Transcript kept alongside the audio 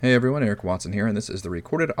Hey everyone, Eric Watson here, and this is the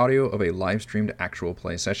recorded audio of a live-streamed actual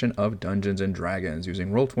play session of Dungeons & Dragons using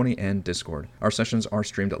Roll20 and Discord. Our sessions are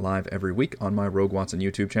streamed live every week on my Rogue Watson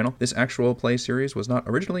YouTube channel. This actual play series was not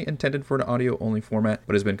originally intended for an audio-only format,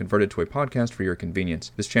 but has been converted to a podcast for your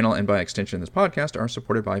convenience. This channel, and by extension this podcast, are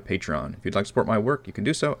supported by Patreon. If you'd like to support my work, you can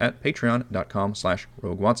do so at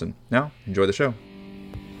patreon.com/RogueWatson. Now, enjoy the show.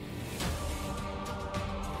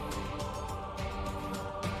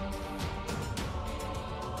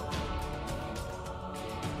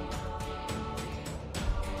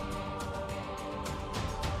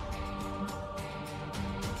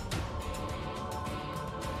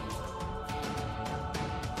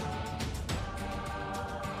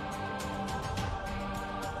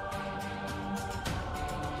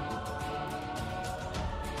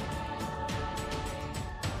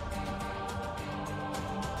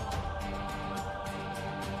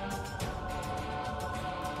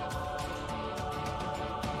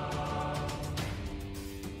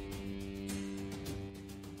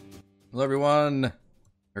 Hello everyone,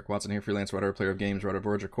 Eric Watson here, freelance writer, player of games, writer of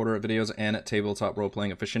boards, recorder of videos, and tabletop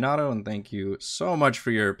role-playing aficionado, and thank you so much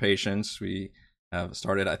for your patience. We have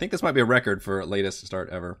started, I think this might be a record for latest start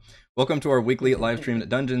ever. Welcome to our weekly live-streamed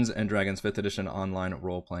Dungeons & Dragons 5th edition online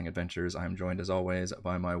role-playing adventures. I'm joined as always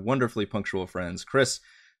by my wonderfully punctual friends, Chris,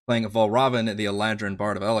 playing Volravin, the Eladrin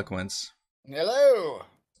Bard of Eloquence. Hello!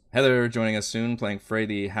 Heather joining us soon, playing Frey,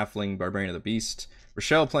 the Halfling Barbarian of the Beast.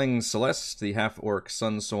 Rochelle playing Celeste, the half-orc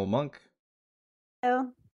Sun Soul Monk.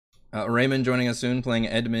 Hello. Raymond joining us soon, playing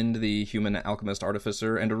Edmund, the Human Alchemist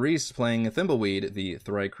Artificer. And Reese playing Thimbleweed, the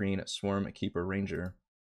Thrycreen Swarm Keeper Ranger.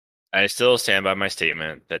 I still stand by my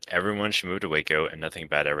statement that everyone should move to Waco and nothing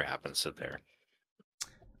bad ever happens to there.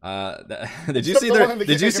 Did you see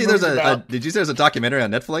there's a documentary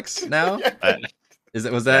on Netflix now? Yeah.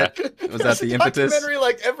 Was that the impetus? Documentary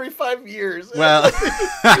like every 5 years. Well,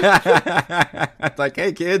 it's like,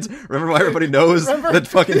 hey kids, remember why everybody knows the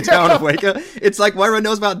fucking town of Waco? It's like why everyone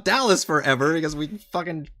knows about Dallas forever because we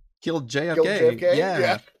fucking killed JFK.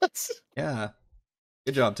 Yeah. Yeah.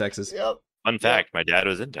 Good job, Texas. Yep. Fun fact, my dad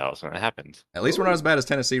was in Dallas when it happened. At least we're not as bad as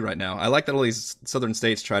Tennessee right now. I like that all these southern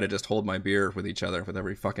states try to just hold my beer with each other with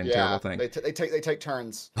every fucking terrible thing. They take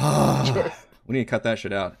turns. We need to cut that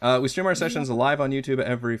shit out. We stream our sessions live on YouTube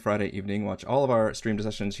every Friday evening. Watch all of our streamed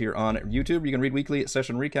sessions here on YouTube. You can read weekly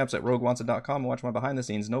session recaps at RogueWatson.com and watch my behind the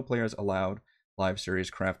scenes No Players Allowed live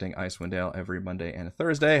series Crafting Icewind every Monday and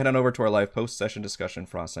Thursday. Head on over to our live post-session discussion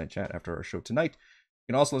Frostmaiden chat after our show tonight.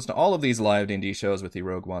 You can also listen to all of these live D&D shows with the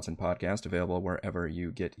Rogue Watson podcast, available wherever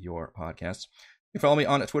you get your podcasts. You can follow me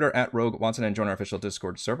on Twitter at Rogue Watson and join our official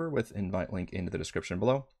Discord server with invite link in the description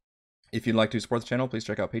below. If you'd like to support the channel, please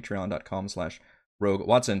check out patreon.com/Rogue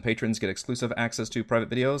Watson. Patrons get exclusive access to private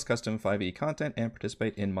videos, custom 5e content, and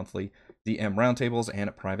participate in monthly DM roundtables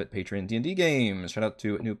and private Patreon D&D games. Shout out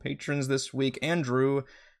to new patrons this week. Andrew.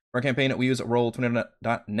 For our campaign, we use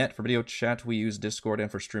Roll20.net for video chat. We use Discord,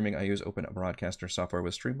 and for streaming, I use Open Broadcaster software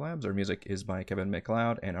with Streamlabs. Our music is by Kevin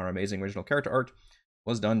MacLeod, and our amazing original character art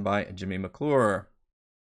was done by Jimmy McClure.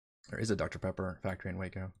 There is a Dr. Pepper factory in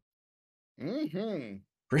Waco. Mm-hmm.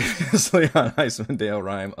 Previously on Icewind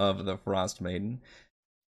Rime of the Frostmaiden.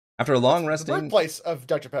 After a long resting... The birthplace of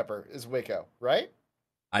Dr. Pepper is Waco, right?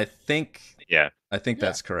 I think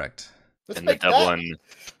that's correct. And the Dublin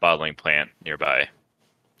bottling plant nearby.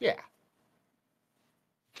 Yeah.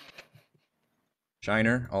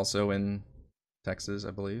 Shiner, also in Texas,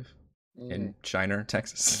 I believe. In Shiner,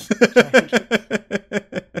 Texas.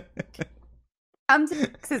 Come to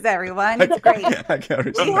Texas, everyone. It's great.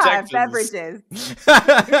 We have beverages.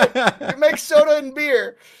 You make soda and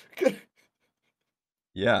beer.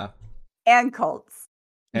 Yeah. And cults.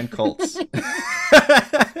 And cults.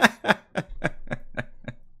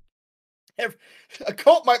 A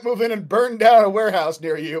cult might move in and burn down a warehouse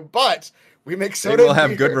near you, but we make soda They will and have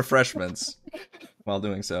beer. good refreshments while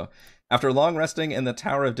doing so. After long resting in the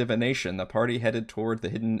Tower of Divination, the party headed toward the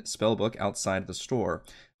hidden spellbook outside the store.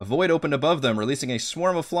 A void opened above them, releasing a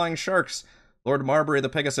swarm of flying sharks. Lord Marbury the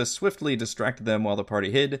Pegasus swiftly distracted them while the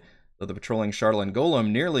party hid, though the patrolling Charlatan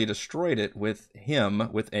Golem nearly destroyed it with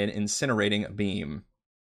an incinerating beam.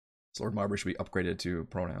 So Lord Marbury should be upgraded to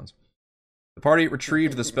pronouns. The party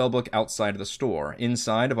retrieved the spellbook outside the store.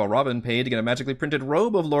 Inside, Volravin paid to get a magically printed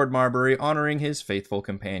robe of Lord Marbury, honoring his faithful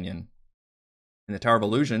companion. In the Tower of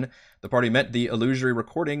Illusion, the party met the illusory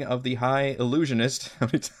recording of the High Illusionist. How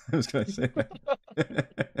many times can I say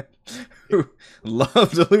that? Who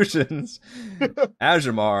loved illusions.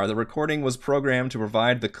 Azumar. The recording was programmed to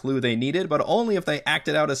provide the clue they needed, but only if they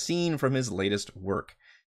acted out a scene from his latest work.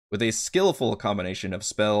 With a skillful combination of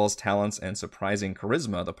spells, talents, and surprising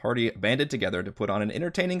charisma, the party banded together to put on an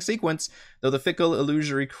entertaining sequence, though the fickle,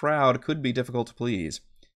 illusory crowd could be difficult to please.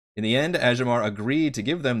 In the end, Ajamar agreed to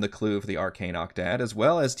give them the clue for the arcane octad, as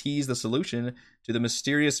well as tease the solution to the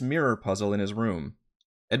mysterious mirror puzzle in his room.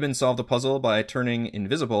 Edmund solved the puzzle by turning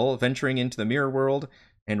invisible, venturing into the mirror world,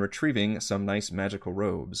 and retrieving some nice magical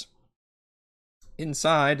robes.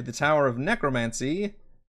 Inside the Tower of Necromancy,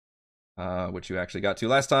 which you actually got to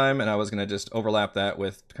last time, and I was going to just overlap that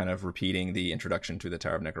with kind of repeating the introduction to the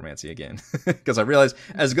Tower of Necromancy again. Because I realized,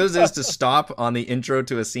 as good as it is to stop on the intro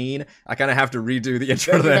to a scene, I kind of have to redo the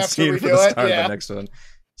intro to that scene for the start of the next one.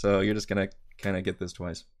 So you're just going to kind of get this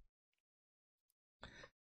twice.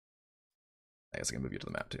 I guess I can move you to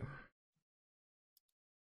the map too.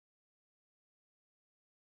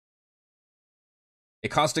 A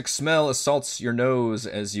caustic smell assaults your nose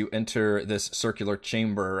as you enter this circular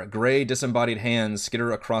chamber. Gray, disembodied hands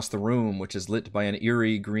skitter across the room, which is lit by an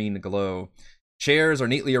eerie green glow. Chairs are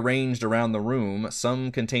neatly arranged around the room,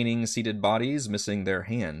 some containing seated bodies missing their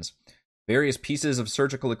hands. Various pieces of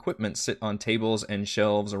surgical equipment sit on tables and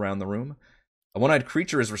shelves around the room. A one-eyed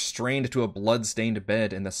creature is restrained to a blood-stained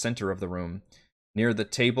bed in the center of the room. Near the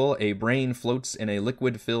table, a brain floats in a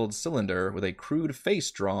liquid-filled cylinder with a crude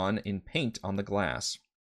face drawn in paint on the glass.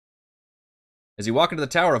 As you walk into the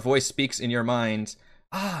tower, a voice speaks in your mind.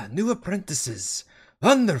 Ah, new apprentices.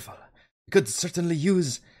 Wonderful. We could certainly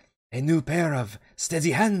use a new pair of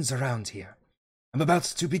steady hands around here. I'm about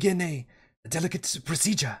to begin a delicate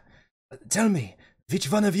procedure. Tell me,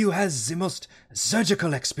 which one of you has the most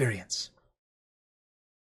surgical experience?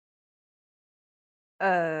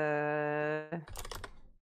 I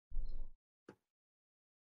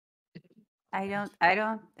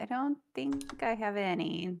don't think I have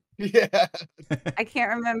any. Yeah. I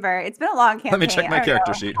can't remember. It's been a long campaign. Let me check my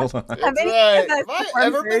character sheet. Hold on. Have any of us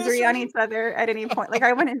performed surgery on each other at any point? Like,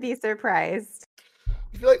 I wouldn't be surprised.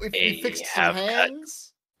 I feel like we fixed some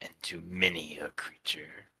hands. Into many a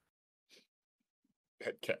creature.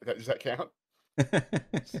 Does that count?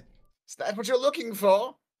 Is that what you're looking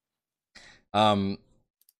for? And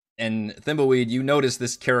Thimbleweed, you notice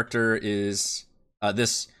this character is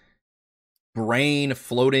this brain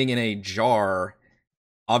floating in a jar.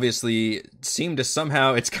 Obviously, seemed to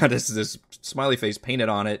somehow, it's got this smiley face painted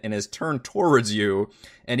on it and is turned towards you.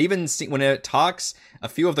 And even when it talks, a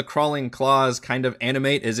few of the crawling claws kind of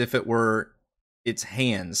animate as if it were its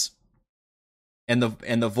hands. And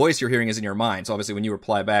the voice you're hearing is in your mind. So obviously, when you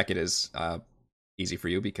reply back, it is easy for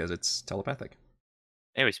you because it's telepathic.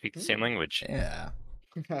 Hey, we speak the same language. Yeah.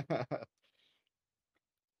 The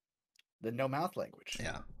no mouth language.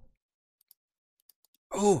 Yeah.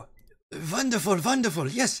 Oh, wonderful, wonderful.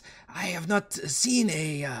 Yes, I have not seen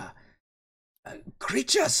a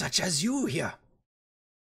creature such as you here.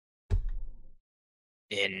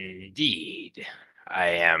 Indeed. I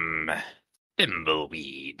am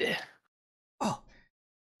Thimbleweed. Oh,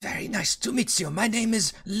 very nice to meet you. My name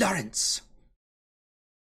is Lawrence.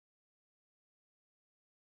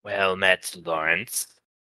 Well met, Lawrence.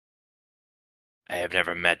 I have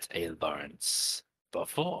never met a Lawrence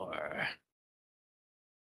before.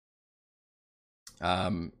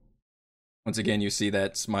 Once again, you see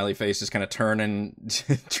that smiley face just kind of turn and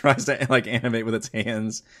tries to like animate with its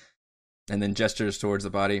hands, and then gestures towards the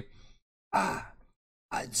body.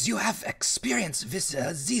 You have experience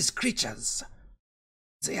with these creatures.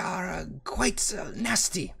 They are quite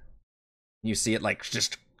nasty. You see it like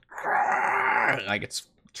just like it's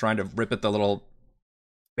trying to rip at the little,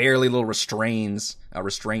 barely little restraints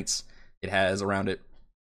it has around it.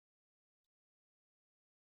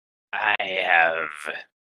 I have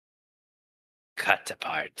cut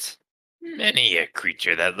apart many a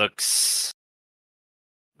creature that looks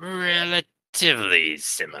relatively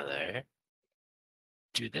similar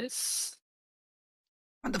to this.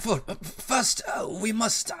 Wonderful. First, we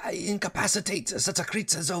must incapacitate such a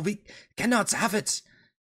creature, so we cannot have it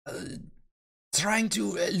trying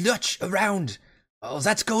to lurch around. Oh,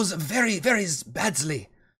 that goes very, very badly.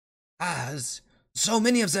 So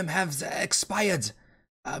many of them have expired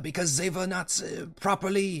because they were not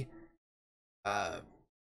properly, how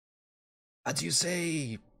do you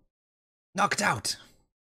say, knocked out.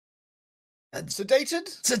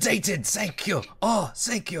 Sedated? Sedated, thank you. Oh,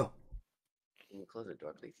 thank you. Can you close the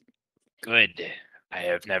door, please? Good. I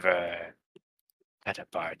have never cut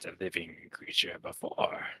apart a living creature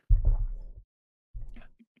before.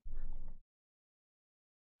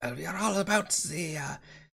 We are all about the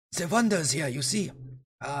wonders here, you see.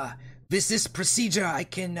 With this procedure, I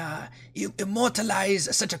can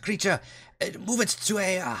immortalize such a creature, move it to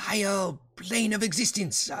a higher plane of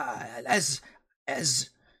existence, as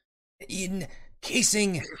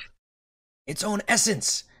encasing its own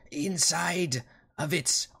essence inside of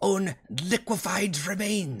its own liquefied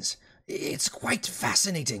remains. It's quite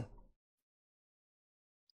fascinating.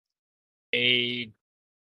 I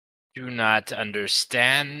do not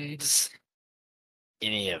understand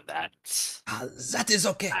any of that. That is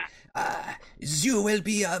okay. You will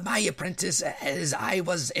be my apprentice, as I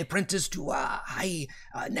was apprentice to high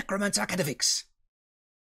necromancer Cadavix.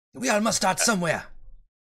 We all must start somewhere.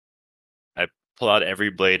 I pull out every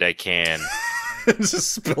blade I can. It's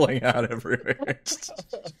just spilling out everywhere.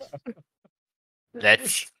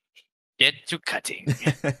 Let's get to cutting.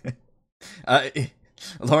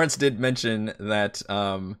 Lawrence did mention that if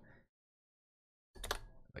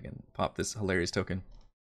I can pop this hilarious token.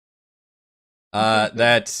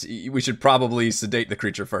 That we should probably sedate the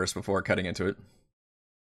creature first before cutting into it.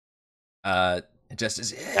 Just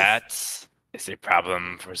as if That is a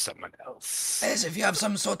problem for someone else. as if you have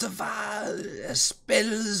some sort of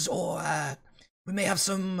spells, or we may have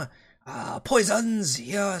some poisons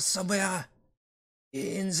here somewhere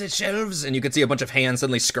in the shelves. and you can see a bunch of hands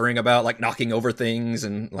suddenly scurrying about, like knocking over things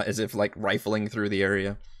and as if like rifling through the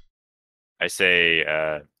area. I say,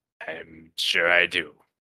 I'm sure I do.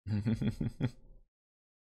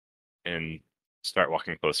 And start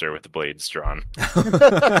walking closer with the blades drawn.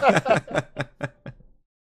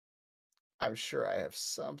 I'm sure I have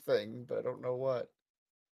something, but I don't know what.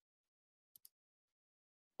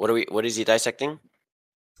 What is he dissecting?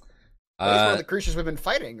 He's one of the creatures we've been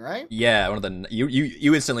fighting, right? Yeah, one of the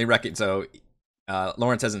you instantly recognize. So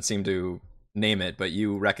Lawrence hasn't seemed to name it, but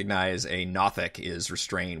you recognize a Nothic is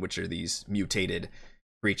restrained, which are these mutated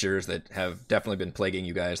creatures that have definitely been plaguing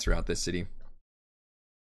you guys throughout this city.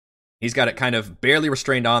 He's got it kind of barely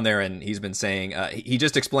restrained on there, and he's been saying he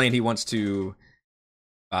just explained he wants to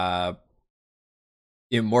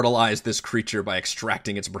immortalize this creature by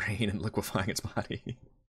extracting its brain and liquefying its body.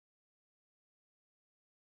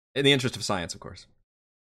 In the interest of science, of course.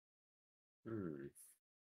 And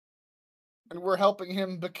we're helping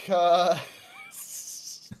him because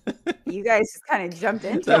You guys just kind of jumped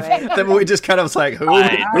into it. Then we just kind of was like, who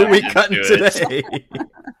are we cutting today?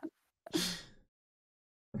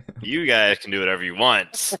 You guys can do whatever you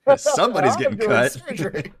want. Somebody's getting cut.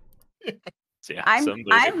 surgery. So yeah, I'm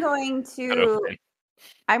somebody's going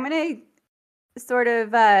to sort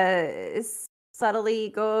of subtly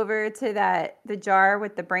go over to the jar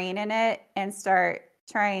with the brain in it and start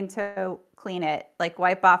trying to clean it, like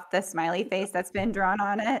wipe off the smiley face that's been drawn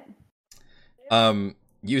on it.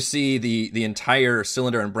 You see the entire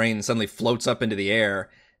cylinder and brain suddenly floats up into the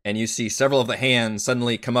air, and you see several of the hands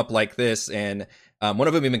suddenly come up like this, and one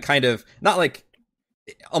of them even kind of not like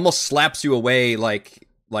almost slaps you away like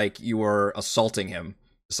you were assaulting him.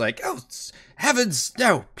 It's like, oh heavens,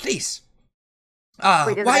 no, please.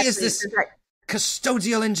 Why is this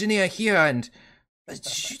custodial engineer here? And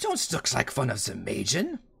you don't look like one of the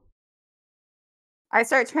Magian. I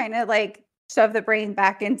start trying to like shove the brain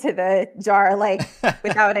back into the jar, like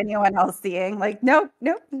without anyone else seeing. Like, nope,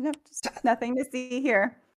 just nothing to see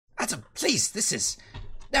here. Adam, please, this is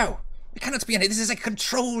no. We cannot be in it. This is a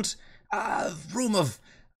controlled room of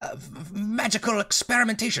magical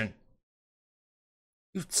experimentation.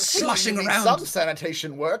 You sloshing You need around. some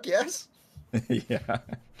sanitation work, yes. Yeah.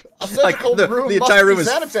 A Like surgical room the must entire be room is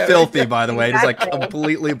sanitary. filthy, by the way. It is like Exactly.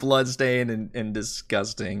 completely bloodstained and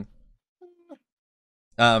disgusting.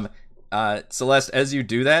 Celeste, as you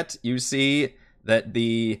do that, you see that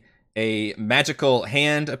a magical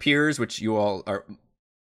hand appears, which you all are.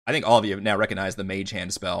 I think all of you now recognize the mage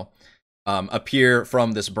hand spell. Appear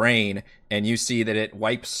from this brain, and you see that it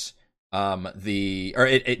wipes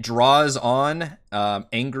it draws on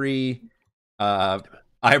angry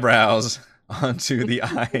eyebrows onto the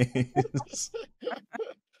eyes.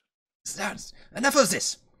 Enough of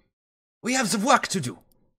this. We have some work to do.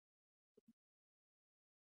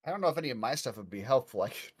 I don't know if any of my stuff would be helpful. I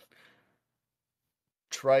could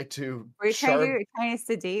try to Were you trying to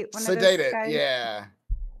sedate one of those sedate it. guys? Yeah.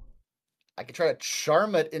 I could try to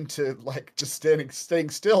charm it into like just staying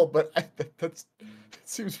still, but that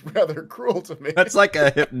seems rather cruel to me. That's like a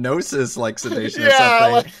hypnosis, like sedation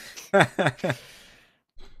Yeah, or something.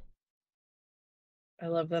 I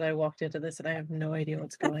love that I walked into this and I have no idea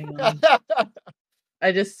what's going on.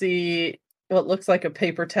 I just see what looks like a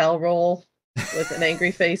paper towel roll with an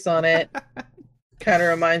angry face on it. Kind of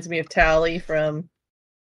reminds me of Tally from...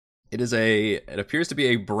 It appears to be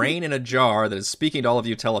a brain in a jar that is speaking to all of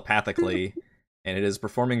you telepathically, and it is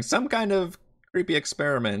performing some kind of creepy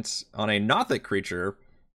experiment on a Nothic creature,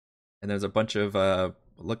 and there's a bunch of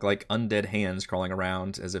look like undead hands crawling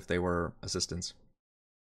around as if they were assistants.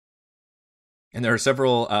 And there are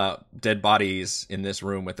several dead bodies in this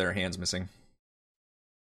room with their hands missing.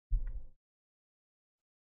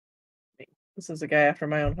 This is a guy after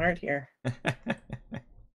my own heart here.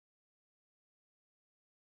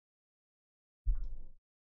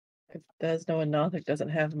 It does know a Nothic doesn't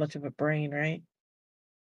have much of a brain, right?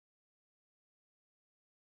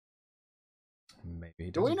 Maybe.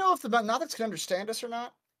 Do we know if the Nothics can understand us or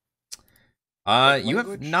not? You have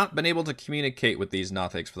Language? not been able to communicate with these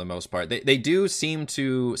Nothics for the most part. They do seem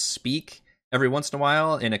to speak every once in a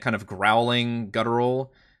while in a kind of growling,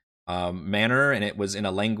 guttural manner, and it was in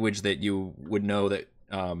a language that you would know that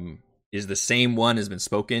is the same one has been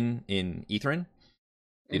spoken in Ythryn.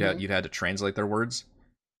 You'd had to translate their words.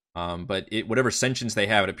 But whatever sentience they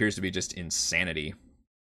have, it appears to be just insanity.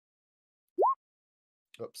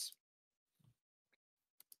 Oops.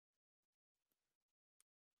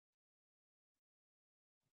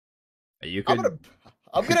 You could.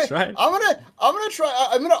 I'm gonna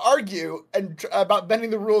argue about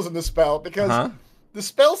bending the rules in the spell because the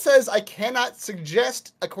spell says I cannot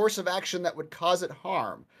suggest a course of action that would cause it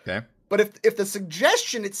harm. Okay. But if the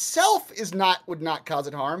suggestion itself would not cause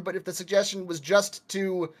it harm, but if the suggestion was just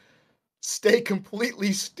to stay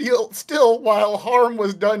completely still while harm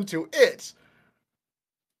was done to it,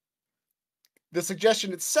 the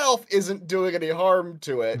suggestion itself isn't doing any harm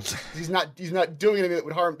to it. He's not doing anything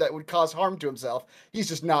that would cause harm to himself. He's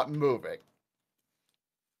just not moving.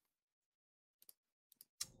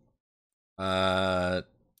 Do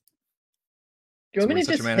you want me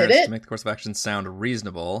to just hit it? To make the course of action sound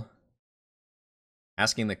reasonable.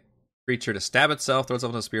 Asking the creature to stab itself, throw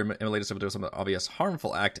itself into a spear, immolate itself, do some obvious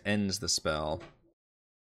harmful act, ends the spell.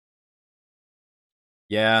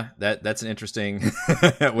 Yeah, that's an interesting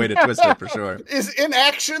way to twist it for sure. Is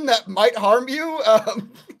inaction that might harm you?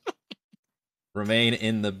 Remain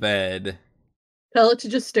in the bed. Tell it to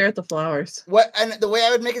just stare at the flowers. And the way I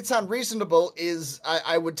would make it sound reasonable is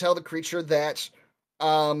I would tell the creature that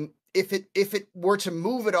if it were to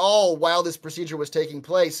move at all while this procedure was taking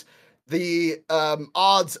place, the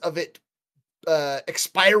odds of it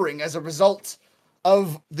expiring as a result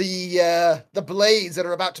of the blades that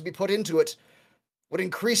are about to be put into it would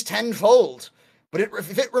increase tenfold. But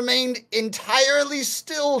if it remained entirely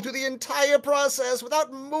still through the entire process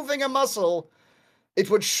without moving a muscle, it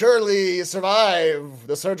would surely survive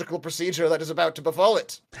the surgical procedure that is about to befall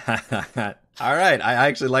it. All right, I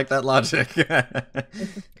actually like that logic.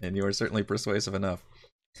 And you are certainly persuasive enough.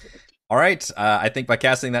 All right, I think by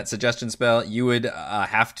casting that suggestion spell, you would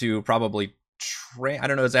have to probably train. I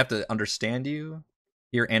don't know, does it have to understand you?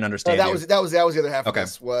 Hear and understand that you? was the other half Okay. of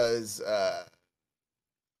this was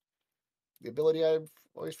the ability I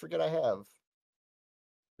always forget I have.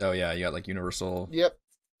 Oh yeah, you got like universal. Yep.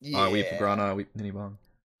 Yeah. Weep Grana, Weep Ninibong.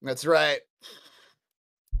 That's right.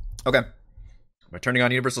 Okay. By turning on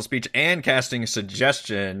universal speech and casting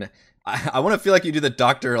suggestion, I want to feel like you do the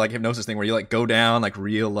doctor like hypnosis thing where you like go down like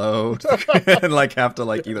real low and like have to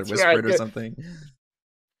like either whisper it or something.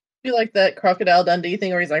 You like that Crocodile Dundee thing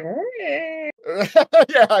where he's like, yeah,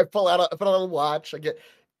 I put out a little watch. I get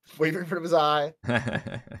waving in front of his eye.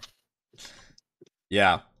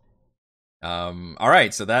 Yeah. All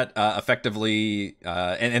right, so that effectively,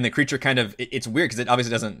 and the creature kind of, it's weird because it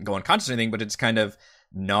obviously doesn't go unconscious or anything, but it's kind of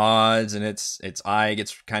nods and its eye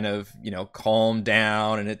gets kind of, calmed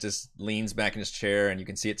down and it just leans back in its chair and you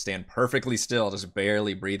can see it stand perfectly still, just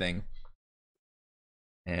barely breathing.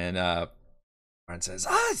 And Warren says,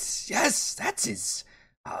 yes, that is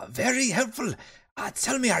very helpful.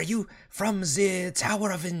 Tell me, are you from the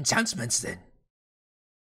Tower of Enchantments then?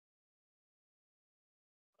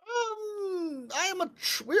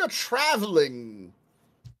 We are traveling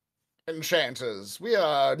enchanters. We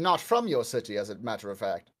are not from your city, as a matter of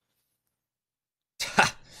fact.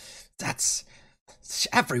 That's...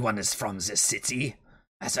 Everyone is from this city.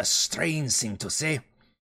 That's a strange thing to say.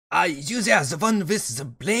 You there, the one with the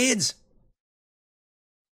blades?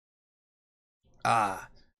 Are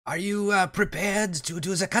you prepared to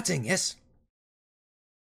do the cutting, yes?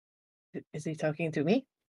 Is he talking to me?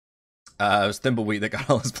 It was Thimbleweed that got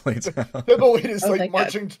all his blades out. Thimbleweed is Oh, like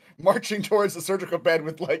thank marching towards the surgical bed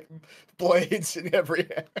with like blades in every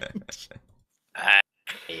hand.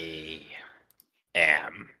 I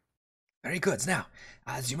am. Very good. Now,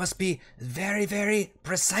 as you must be very, very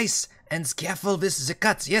precise and careful with the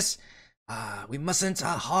cut, yes? We mustn't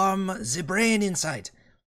harm the brain inside.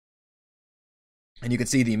 And you can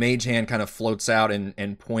see the mage hand kind of floats out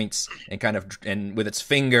and points and with its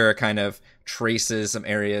finger kind of traces some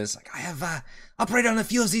areas. I have operated on a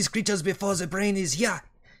few of these creatures before. The brain is here.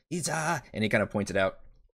 And he kind of points it out.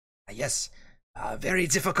 Yes, very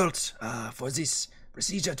difficult for this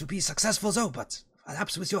procedure to be successful, though, but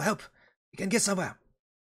perhaps with your help, we can get somewhere.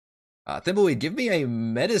 Thimbleweed, give me a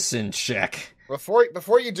medicine check. Before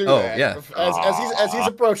you do that, yeah. as he's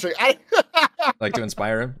approaching, I Like to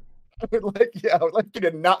inspire him? I would like you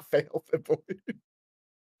to not fail, Thimbleweed.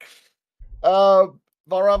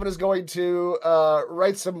 Valravn is going to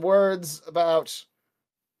write some words about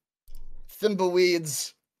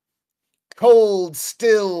Thimbleweed's cold,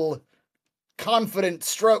 still, confident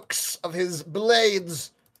strokes of his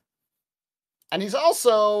blades. And he's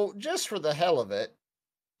also, just for the hell of it,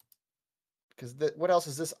 because what else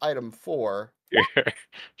is this item for? You're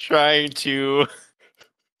trying to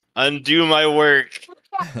undo my work.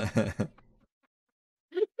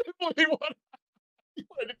 You want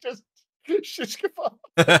to just shish kebab.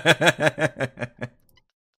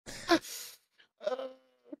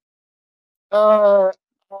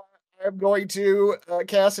 I'm going to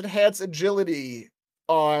cast Enhance Agility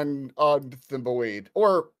on Thimbleweed.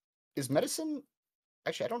 Or is medicine?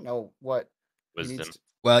 Actually, I don't know what. Wisdom.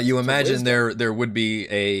 Well, you imagine wisdom. there would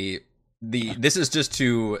be this is just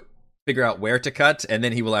to figure out where to cut, and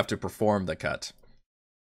then he will have to perform the cut.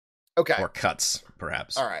 Okay. Or cuts,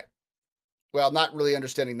 perhaps. All right. Well, not really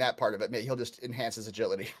understanding that part of it. Maybe he'll just enhance his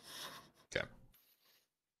agility. Okay.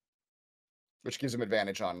 Which gives him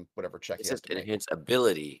advantage on whatever check he has to make. Enhance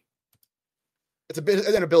ability. It's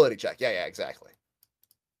an ability check. Yeah, exactly.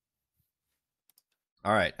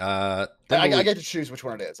 All right. I get to choose which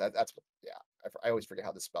one it is. That's I always forget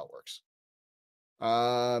how this spell works.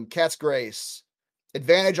 Cat's Grace.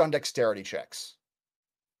 Advantage on dexterity checks.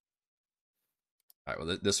 All right,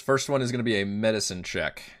 well, this first one is going to be a medicine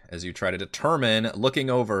check as you try to determine,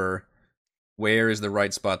 looking over, where is the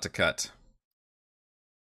right spot to cut.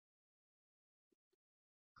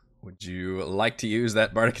 Would you like to use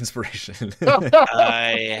that bardic inspiration?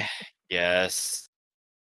 Yes.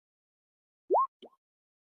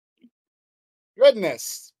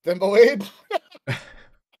 Goodness, Thimbleweed.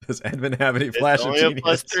 Does Edmund have any flash of only a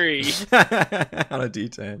genius? +3 on a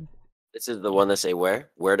D10. This is the one that say where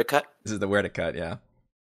to cut. This is the where to cut, yeah.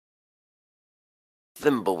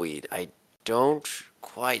 Thimbleweed. I don't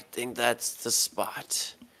quite think that's the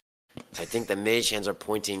spot. I think the mage hands are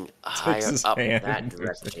pointing higher his up hand. that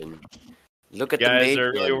direction. Look at You the guys mage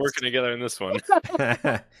are really hands. working together in this one.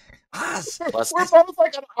 Plus, We're both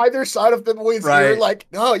like on either side of Thimbleweed's Right. ear, like,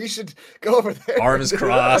 no, you should go over there. Arms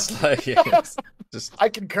crossed. Like, yes. Just I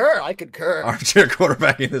concur. armchair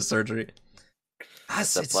quarterbacking the surgery.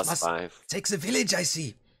 that's a It plus must 5. take the village, I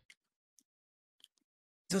see.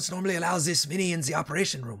 Don't normally allow this many in the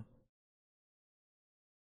operation room.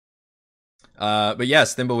 But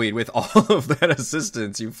yes, Thimbleweed, with all of that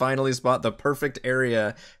assistance, you finally spot the perfect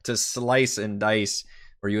area to slice and dice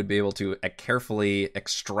where you would be able to carefully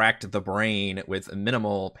extract the brain with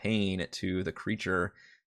minimal pain to the creature.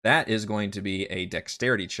 That is going to be a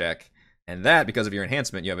dexterity check, and that, because of your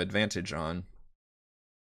enhancement, you have advantage on.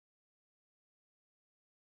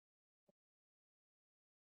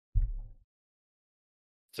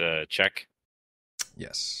 It's a check.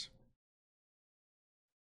 Yes.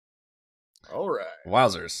 All right.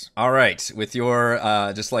 Wowzers. All right. With your,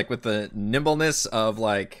 just like with the nimbleness of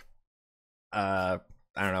like, I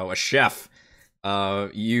don't know, a chef,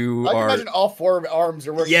 you I can are. imagine all four arms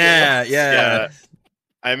are working. Yeah, together. yeah.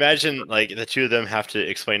 I imagine like the two of them have to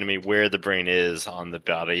explain to me where the brain is on the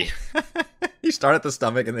body. You start at the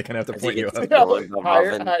stomach and they kind of have to As point he you gets up. going,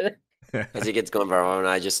 Higher, Valravn- higher. As he gets going, Valravn,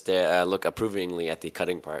 I just look approvingly at the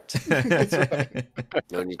cutting part.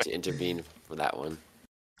 No need to intervene for that one.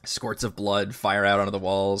 Squirts of blood fire out onto the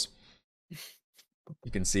walls.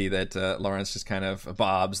 You can see that Lawrence just kind of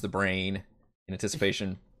bobs the brain in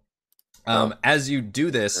anticipation. As you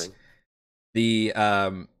do this, the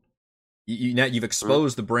you've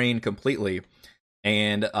exposed the brain completely,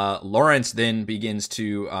 and Lawrence then begins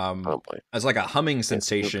to as like a humming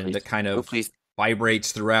sensation that kind of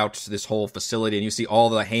vibrates throughout this whole facility, and you see all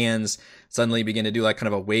the hands suddenly begin to do like kind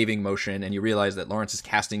of a waving motion, and you realize that Lawrence is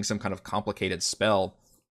casting some kind of complicated spell.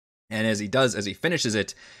 And as he finishes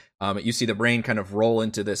it, you see the brain kind of roll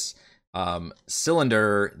into this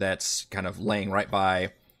cylinder that's kind of laying right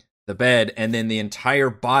by the bed, and then the entire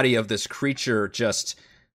body of this creature, just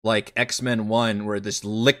like X-Men 1, where this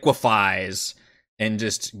liquefies and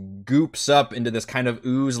just goops up into this kind of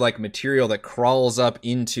ooze-like material that crawls up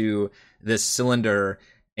into this cylinder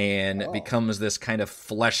and becomes this kind of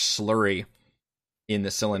flesh slurry in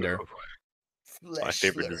the cylinder. It's my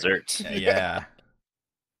favorite dessert. Yeah.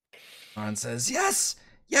 Ron says, yes,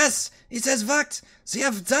 it has worked. They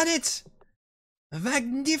have done it.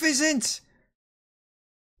 Magnificent.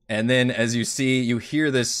 And then as you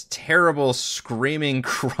hear this terrible screaming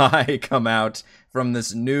cry come out from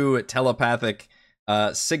this new telepathic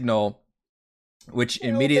signal, which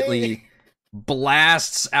immediately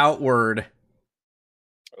blasts outward.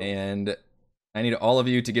 And I need all of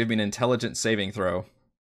you to give me an intelligence saving throw.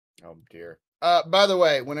 Oh dear. By the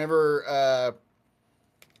way, whenever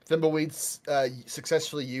Thimbleweed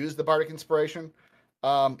successfully used the Bardic Inspiration,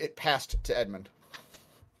 it passed to Edmund.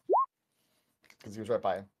 Because he was right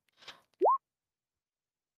by him.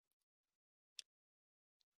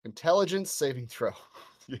 Intelligence saving throw.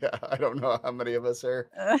 Yeah, I don't know how many of us are.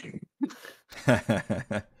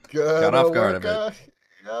 Got off guard a bit.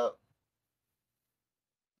 Yep.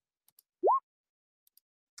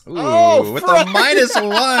 Ooh, with the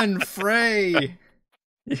 -1, Frey.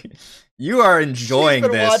 You are enjoying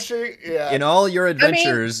this. Yeah. In all your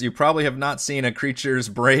adventures, you probably have not seen a creature's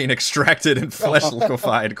brain extracted and flesh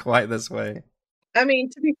liquefied quite this way. I mean,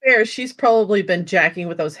 to be fair, she's probably been jacking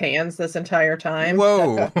with those hands this entire time.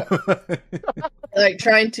 Whoa. Like,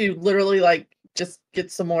 trying to literally, like, just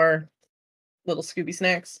get some more little Scooby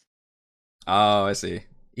snacks. Oh, I see.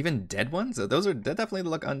 Even dead ones? Those definitely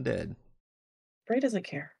look undead. Frey doesn't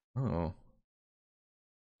care. Oh.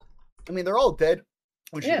 I mean, they're all dead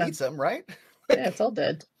when she eats them, right? Yeah, it's all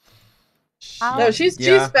dead. Oh. No, she's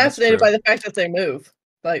fascinated by the fact that they move.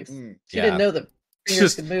 Like, she didn't know that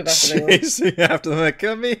fingers could move after they were. Chasing after them, like,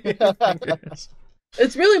 come here.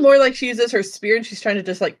 It's really more like she uses her spear and she's trying to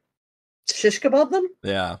just, like, shish kebab them.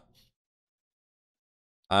 Yeah.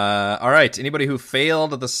 All right. Anybody who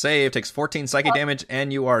failed the save takes 14 psychic damage,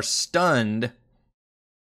 and you are stunned.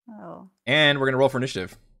 Oh. And we're gonna roll for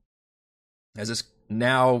initiative, as this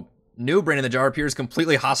now new brain in the jar appears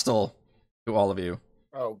completely hostile to all of you.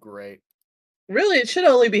 Oh, great. Really, it should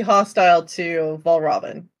only be hostile to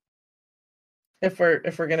Valravn. If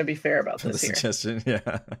we're gonna be fair about this here. Suggestion,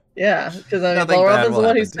 yeah. Yeah, because I mean, Nothing bad Valravn's will the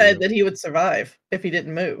one who happen to said you. that he would survive if he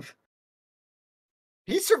didn't move.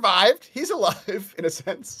 He survived. He's alive, in a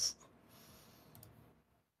sense.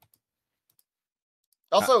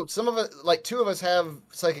 Also, some of us, like 2 of us, have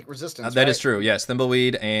psychic resistance. That is true. Yes,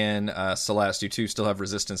 Thimbleweed and Celeste, you 2 still have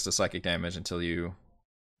resistance to psychic damage until you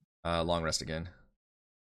long rest again.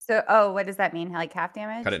 So, what does that mean? Like half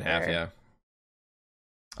damage? Cut it in half, yeah.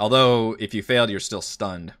 Although, if you failed, you're still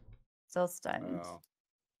stunned. Still stunned. Oh.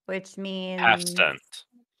 Which means... Half stunned.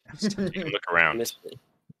 You can look around.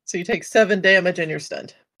 So you take 7 damage and you're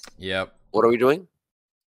stunned. Yep. What are we doing?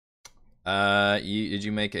 Did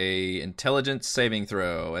you make a intelligence saving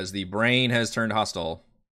throw as the brain has turned hostile?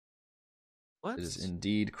 What? It is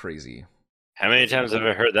indeed crazy. How many times have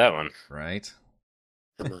I heard that one? Right?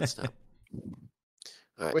 Come on, stop.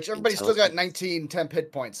 All right, Which everybody's still got intelligence. 19 temp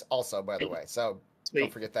hit points also, by the way. So don't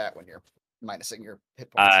Sweet. forget that when you're minusing your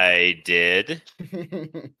hit points. I did.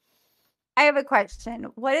 I have a question.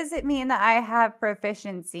 What does it mean that I have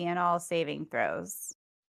proficiency in all saving throws?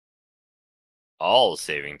 All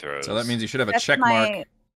saving throws. So that means you should have a That's check my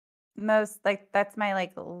mark. that's my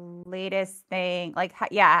latest thing. Like,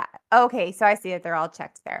 yeah. Okay, so I see that they're all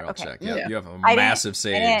checked there. They're all Okay. checked. Yeah, Yeah. you have a I didn't- massive I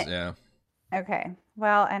saves. didn't- Yeah. Okay.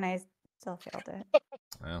 Well, and I still failed it.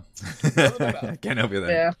 Well, enough. can't help you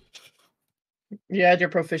there. Yeah. You add your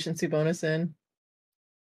proficiency bonus in.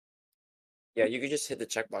 Yeah, you could just hit the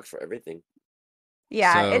checkbox for everything.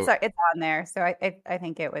 Yeah, So- it's on there. So I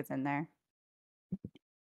think it was in there.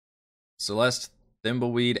 Celeste,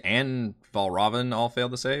 Thimbleweed, and Valravn all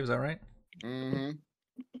failed the save. Is that right? Mm-hmm.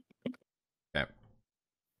 Okay.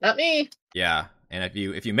 Not me. Yeah, and if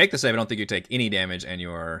you make the save, I don't think you take any damage, and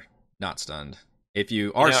you are not stunned. If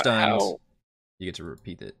you are stunned, you get to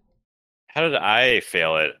repeat it. How did I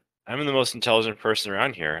fail it? I'm the most intelligent person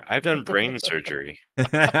around here. I've done brain surgery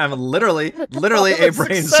I'm literally a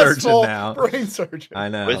brain surgeon now. Brain surgeon. I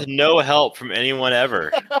know. with no help from anyone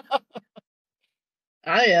ever.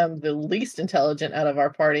 I am the least intelligent out of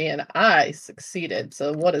our party, and I succeeded.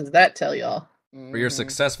 So what does that tell y'all? For your Mhm.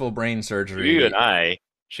 successful brain surgery. You and I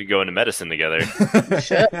should go into medicine together.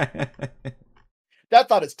 Should. That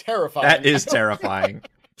thought is terrifying. That is terrifying.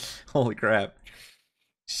 Holy crap.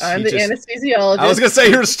 I'm She the just- anesthesiologist. I was gonna say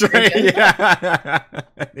you're straight. Yeah.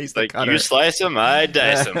 He's the Like, cutter. you slice them, I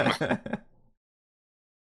dice them.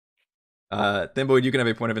 Thimble, you can have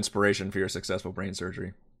a point of inspiration for your successful brain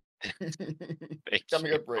surgery.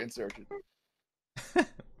 Becoming a brain surgeon.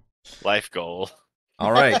 Life goal.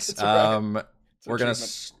 All right. That's right. It's We're gonna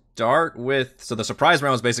achievement. start with the surprise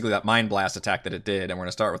round was basically that mind blast attack that it did, and we're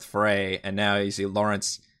gonna start with Frey. And now you see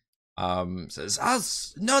Lawrence says,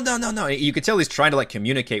 no. You can tell he's trying to like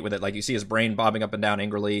communicate with it. Like you see his brain bobbing up and down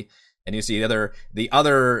angrily. And you see the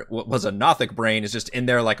other what was a Nothic brain is just in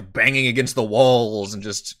there like banging against the walls and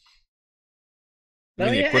just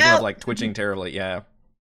doing the equivalent of like twitching terribly. Yeah.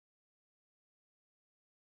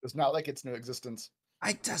 It's not like it's new existence.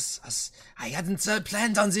 I hadn't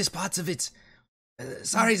planned on this part of it.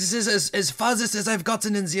 Sorry, this is as farthest as I've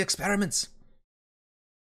gotten in the experiments.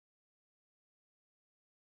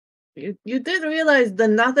 You did realize the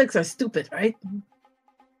Nothics are stupid, right?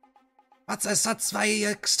 But that's why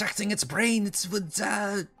extracting its brain it would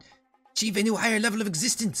achieve a new higher level of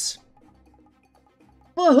existence.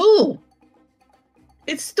 For who?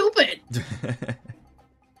 It's stupid.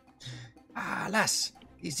 Alas,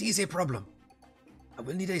 this is a problem. I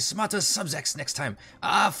will need a smarter subject next time.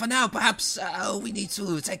 For now, perhaps we need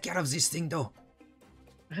to take care of this thing, though.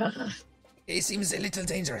 It seems a little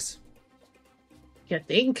dangerous. You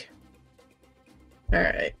think? All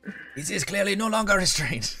right. It is clearly no longer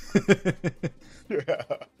restrained. Yeah.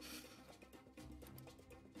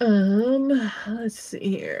 Let's see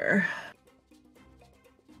here.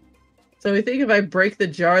 So we think if I break the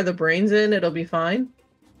jar the brains in, it'll be fine?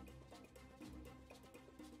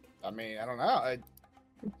 I mean, I don't know.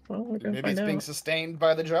 Well, we're gonna Maybe find it's being out. sustained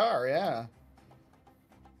by the jar, yeah.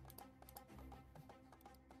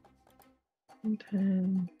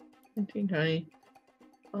 10, 15, 20.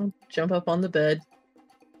 I'll jump up on the bed.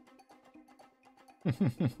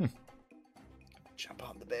 Jump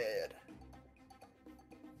on the bed.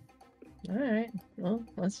 Alright, well,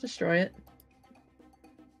 let's destroy it.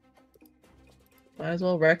 Might as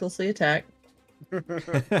well recklessly attack.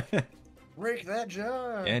 Break that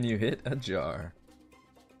jar. And you hit a jar.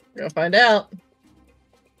 We're gonna find out. I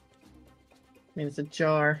mean, it's a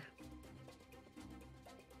jar.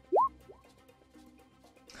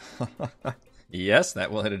 Yes,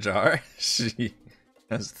 that will hit a jar. She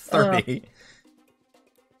has 30.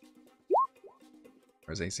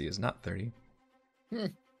 Whereas AC is not 30.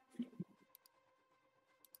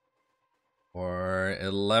 Or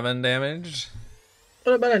 11 damage.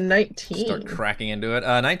 What about a 19? Start cracking into it.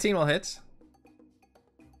 19 will hit.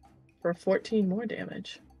 For 14 more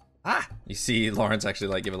damage. You see Lawrence actually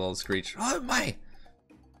like give a little screech. Oh my!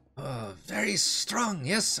 Very strong.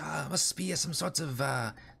 Yes, must be some sort of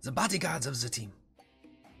the bodyguards of the team.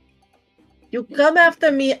 You come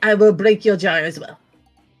after me, I will break your jar as well.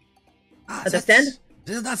 Understand?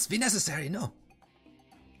 That will not be necessary, no.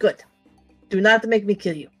 Good. Do not make me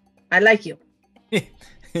kill you. I like you.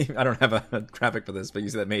 I don't have a graphic for this, but you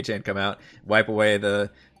see that mage hand come out, wipe away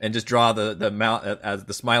and just draw the mouth as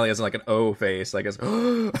the smiley as like an O face, like it's.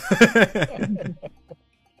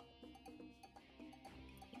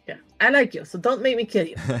 Yeah, I like you, so don't make me kill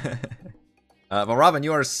you. Well, Robin,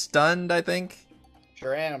 you are stunned, I think.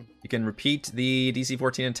 Sure am. You can repeat the DC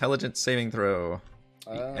 14 intelligence saving throw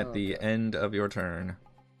at the end of your turn.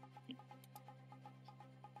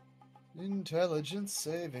 Intelligence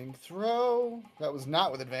saving throw. That was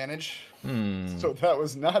not with advantage. Hmm. So that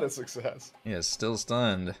was not a success. He is still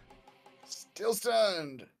stunned. Still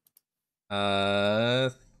stunned.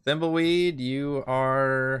 Thimbleweed, you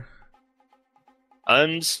are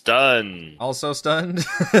Unstunned. also stunned.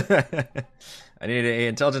 I need a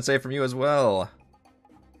intelligence save from you as well.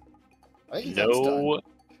 I think he's No unstunned.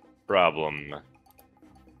 problem.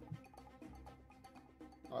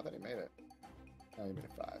 Oh, I thought he made it. Oh, he made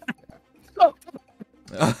it 5.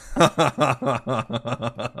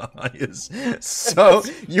 Yes. So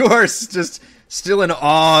you are just still in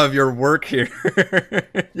awe of your work here.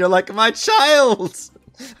 You're like, my child,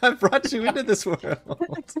 I brought you into this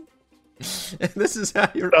world. And this is how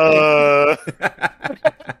you're.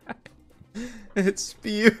 It's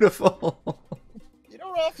beautiful. You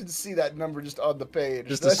don't often see that number just on the page.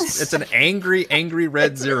 Just it's an angry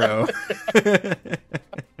red 0.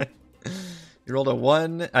 You rolled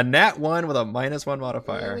a nat 1 with a -1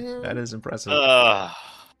 modifier. That is impressive.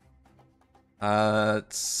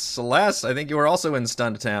 Celeste, I think you are also in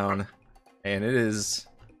Stunned Town, and it is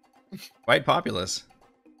quite populous.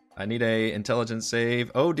 I need a intelligence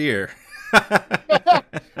save. Oh dear. You have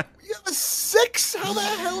a 6? How the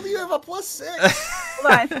hell do you have a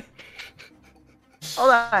 +6?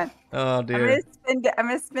 Hold on. Oh dear. I'm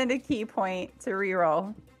gonna spend a key point to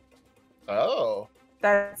reroll. Oh.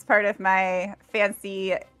 That's part of my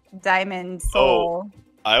fancy diamond soul.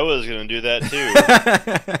 I was gonna do that too.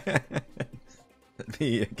 Let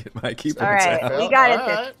me get my key points All right, out. we got it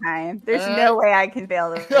Alright. this time. There's Alright. no way I can fail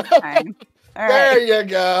this time. All There right. you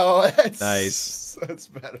go. Nice. That's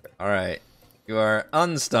better. All right. You are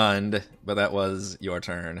unstunned, but that was your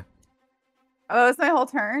turn. Oh, it's my whole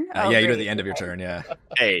turn? Oh, Yeah, you do at great. the end of your turn, yeah.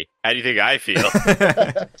 Hey, how do you think I feel?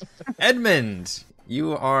 Edmund,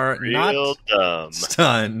 you are Real not dumb.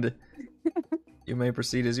 stunned. You may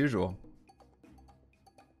proceed as usual.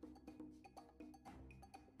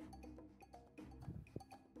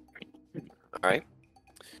 All right.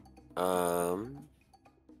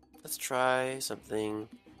 Let's try something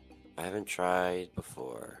I haven't tried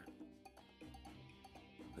before.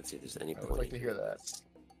 Let's see if there's any I point. would like to hear that.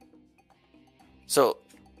 So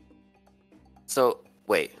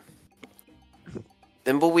wait.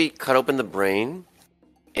 Thimbleweed cut open the brain,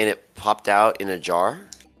 and it popped out in a jar.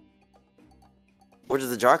 Where did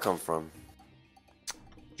the jar come from?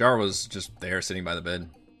 Jar was just there, sitting by the bed.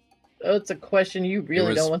 Oh, it's a question you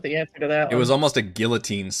really don't want the answer to that It one. was almost a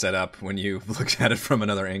guillotine setup when you looked at it from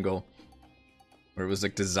another angle, where it was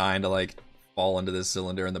like designed to like fall into this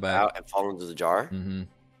cylinder in the back. Out and fall into the jar. Mm-hmm.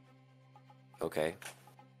 Okay.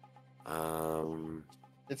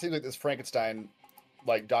 It seems like this Frankenstein,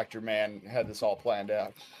 like Dr. Man, had this all planned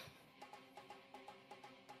out.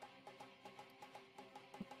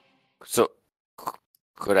 So,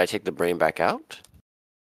 could I take the brain back out?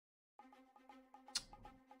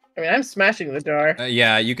 I mean, I'm smashing the jar.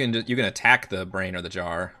 Yeah, you can attack the brain or the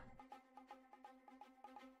jar.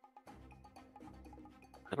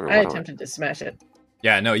 I don't know I what attempted to smash it.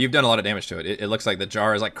 Yeah, no, you've done a lot of damage to it. It looks like the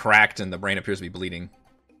jar is like cracked and the brain appears to be bleeding.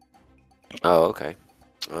 Oh, okay.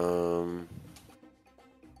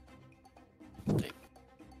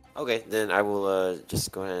 Okay, then I will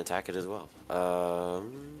just go ahead and attack it as well.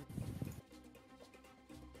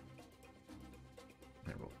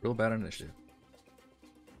 Real bad on initiative.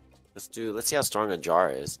 Let's see how strong a jar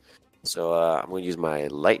is. So I'm gonna use my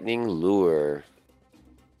lightning lure.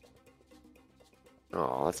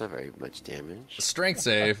 Oh, that's not very much damage. Strength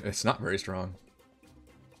save. It's not very strong.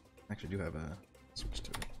 Actually, do have a switch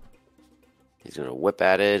to it. He's gonna whip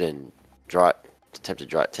at it and draw it. Attempt to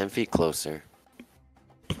draw it 10 feet closer.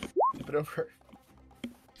 But over.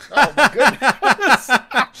 Oh my goodness!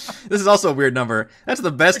 This is also a weird number. That's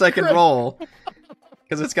the best I can roll.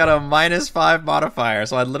 Because it's got a -5 modifier,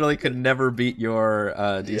 so I literally could never beat your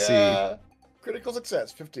DC. Yeah. Critical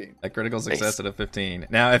success, 15. A critical success Nice. at a 15.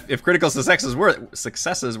 Now, if critical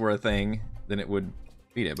successes were a thing, then it would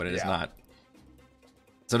beat it, but it is not.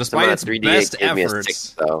 So despite its 3D8 best gave me a efforts,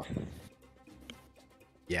 6, though.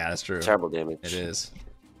 yeah, that's true. Terrible damage. It is.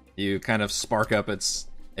 You kind of spark up its.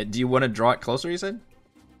 Do you want to draw it closer? You said.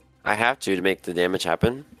 I have to make the damage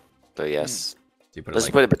happen. So yes. Do you put Let's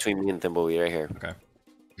it put it between me and Thimbleweed right here. Okay.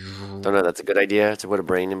 Don't know. That's a good idea to put a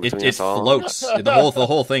brain in between It us all. floats. The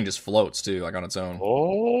whole thing just floats too, like on its own.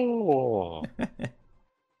 Oh.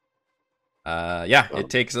 Yeah, it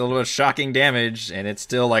takes a little bit of shocking damage, and it's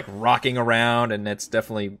still like rocking around, and it's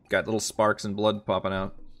definitely got little sparks and blood popping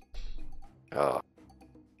out. Oh,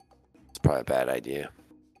 it's probably a bad idea.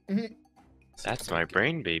 That's my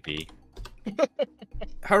brain, baby.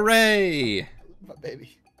 Hooray! My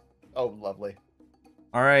baby. Oh, lovely.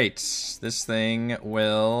 All right, this thing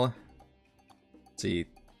will. Let's see,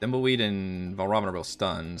 Thimbleweed and Valravn are both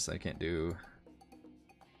stunned, so they can't do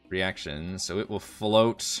reactions. So it will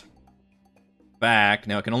float back.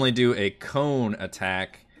 Now it can only do a cone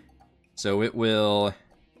attack, so it will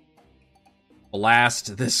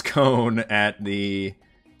blast this cone at the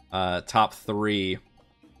top 3.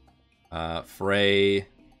 Frey,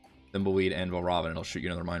 Thimbleweed, and Valravn, and it'll shoot you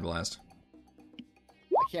another Mind Blast.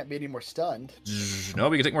 I can't be any more stunned. No,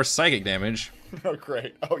 but you can take more psychic damage. Oh,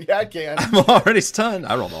 great. Oh, yeah, I can. I'm already stunned.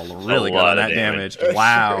 I rolled really good on lot of that damage. It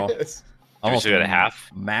Wow. sure is. Almost still got a half?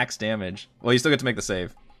 max damage. Well, you still get to make the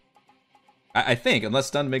save. I think, unless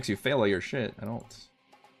stun makes you fail all your shit. I don't.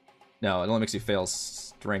 No, it only makes you fail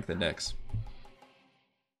strength and dex.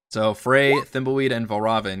 So, Frey, Thimbleweed, and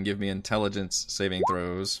Valravn give me intelligence saving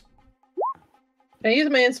throws. Can I use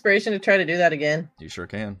my inspiration to try to do that again? You sure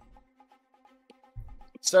can.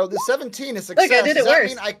 So the 17 is success. Look, I did it Does that worse.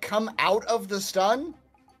 mean I come out of the stun?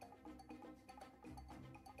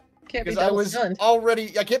 Can't be Because I double was stunned.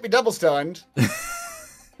 already... I can't be double stunned.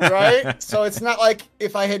 Right? So it's not like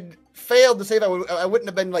if I had failed to save, I wouldn't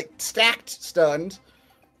have been, like, stacked stunned.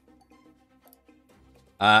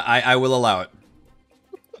 I will allow it.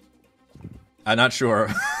 I'm not sure.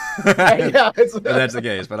 Yeah, it's... If that's the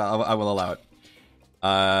case, but I will allow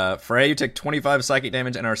it. Frey, you take 25 psychic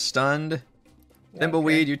damage and are stunned.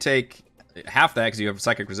 Thimbleweed, you take half that because you have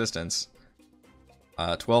psychic resistance.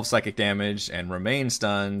 12 psychic damage and remain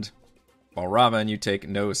stunned. While Robin, you take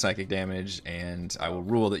no psychic damage, and I will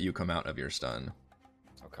rule that you come out of your stun.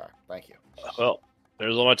 Okay, thank you. Well,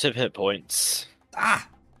 there's all my tip hit points. Ah!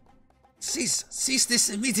 Cease this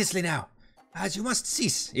immediately now. As you must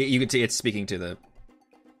cease. You can see it's speaking to the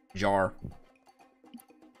jar.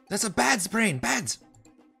 That's a bad's brain, bad.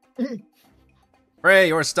 Frey,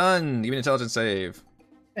 you're stunned. Give me an intelligence save.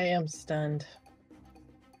 I am stunned.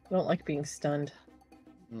 I don't like being stunned.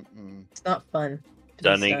 It's not fun.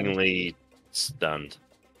 Stunningly stunned.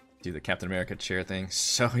 Do the Captain America chair thing.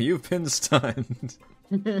 So you've been stunned.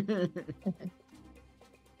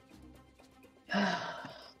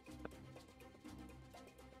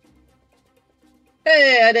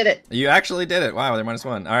 Hey, I did it. You actually did it. Wow, they're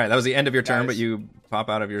 -1. All right, that was the end of your turn, Nice. but you pop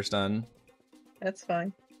out of your stun. That's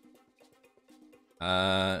fine.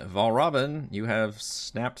 Valrobin, you have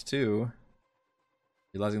snapped too.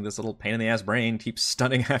 Realizing this little pain in the ass brain keeps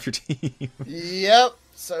stunning half your team. Yep.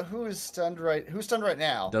 So who's stunned right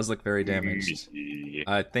now? Does look very damaged.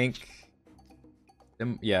 I think.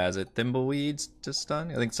 Yeah, is it Thimbleweed's to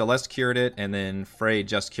stun? I think Celeste cured it, and then Frey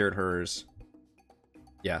just cured hers.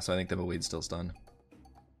 Yeah, so I think Thimbleweed's still stunned.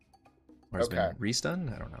 Or has been re-stunned?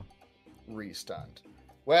 I don't know. Re-stunned.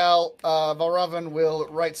 Well, Valravn will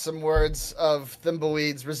write some words of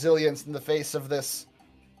Thimbleweed's resilience in the face of this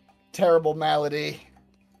terrible malady.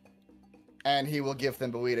 And he will give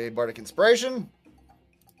Thimbleweed a bardic inspiration.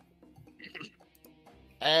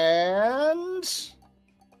 And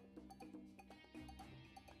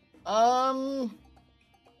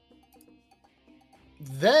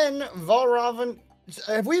then Valravn,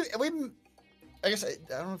 have we I guess I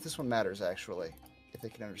don't know if this one matters actually, if they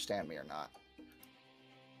can understand me or not.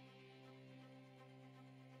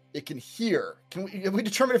 It can hear. Have we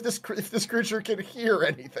determined if this creature can hear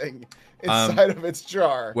anything inside of its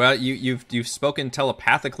jar? Well, you've spoken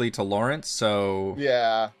telepathically to Lawrence, so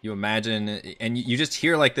yeah, you imagine, and you just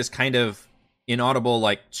hear like this kind of inaudible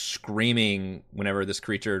like screaming whenever this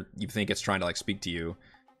creature you think it's trying to like speak to you,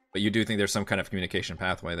 but you do think there's some kind of communication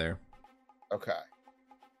pathway there. Okay.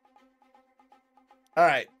 All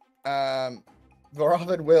right. Valravn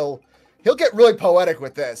he'll get really poetic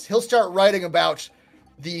with this. He'll start writing about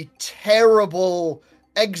the terrible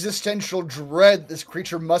existential dread this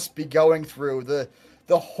creature must be going through, the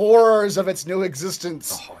horrors of its new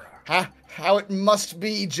existence, how it must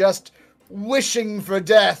be just wishing for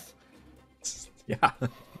death. Yeah,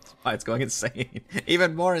 that's why it's going insane.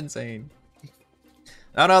 Even more insane.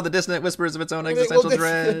 Oh no, the dissonant whispers of its own existential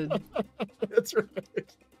dread. That's right.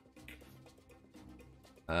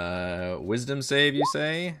 Wisdom save, you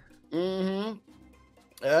say?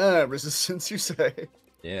 Mm-hmm. Resistance, you say.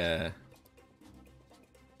 Yeah.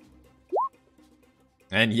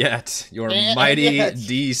 And yet, your mighty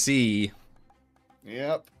DC.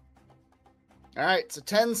 Yep. Alright, so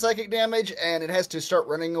 10 psychic damage, and it has to start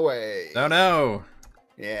running away. Oh no!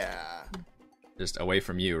 Yeah. Just away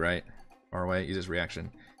from you, right? Far away, uses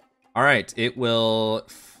reaction. Alright, it will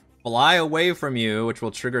fly away from you, which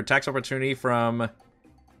will trigger attacks opportunity from,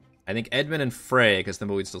 I think, Edmund and Frey, because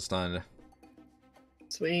Thimbleweed's still stunned.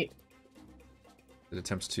 Sweet. It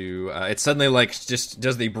attempts to, it suddenly, like, just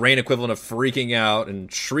does the brain equivalent of freaking out and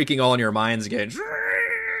shrieking all in your minds again.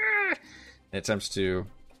 It attempts to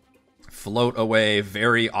float away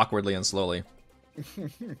very awkwardly and slowly.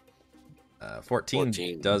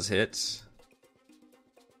 14 does hit.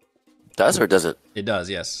 Does or doesn't? It does,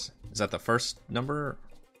 yes. Is that the first number?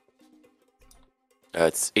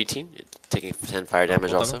 It's 18. Taking 10 fire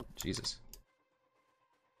damage also. Jesus.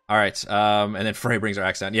 All right, and then Frey brings her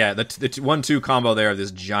axe down. Yeah, the 1-2 combo there of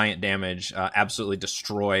this giant damage absolutely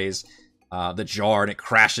destroys the jar, and it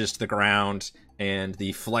crashes to the ground, and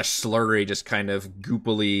the flesh slurry just kind of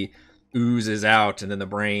goopily oozes out, and then the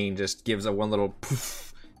brain just gives one little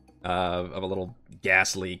poof of a little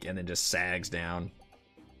gas leak, and then just sags down.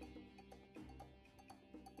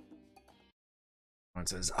 One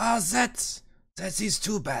says, that is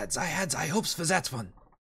too bad. I had high hopes for that one.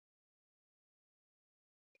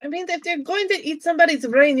 I mean, if you're going to eat somebody's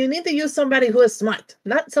brain, you need to use somebody who is smart,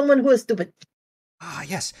 not someone who is stupid. Ah,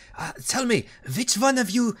 yes. Tell me, which one of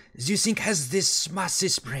you do you think has this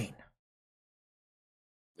smartest brain?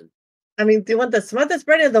 I mean, do you want the smartest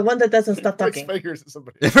brain or the one that doesn't stop talking? Fingers at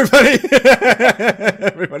somebody.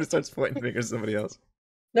 Everybody starts pointing fingers at somebody else.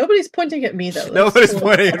 Nobody's pointing at me, though. Nobody's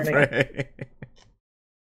pointing at Frey.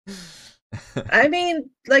 I mean,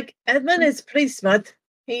 like, Edmund is pretty smart.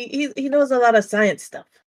 He knows a lot of science stuff.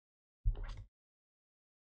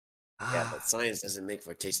 Yeah, but science doesn't make for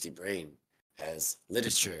a tasty brain, as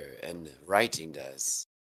literature and writing does.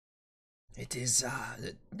 It is,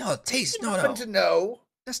 no, taste, no. To know.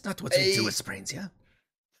 That's not what we do with brains, yeah?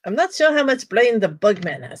 I'm not sure how much brain the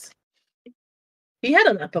Bugman has. He had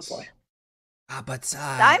a lot before. But,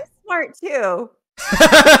 I'm smart too.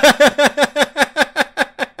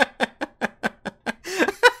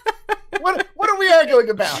 What are we arguing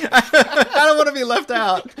about? I don't want to be left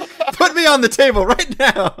out. Put me on the table right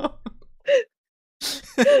now.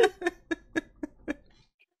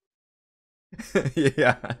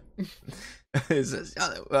 Yeah.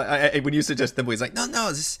 When you suggest Thimble, he's like,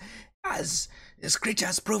 no, this creature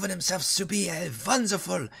has proven himself to be a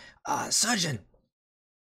wonderful surgeon.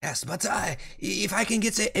 Yes, but if I can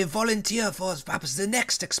get a volunteer for perhaps the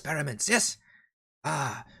next experiments, yes?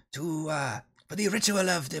 For the ritual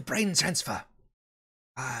of the brain transfer.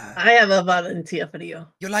 I have a volunteer for you.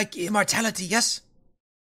 You like immortality, yes?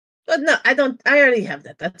 No, I don't. I already have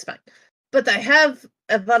that. That's fine. But I have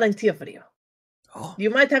a volunteer for you. Oh. You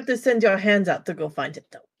might have to send your hands out to go find it,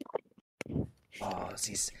 though. Oh,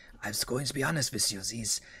 I was going to be honest with you.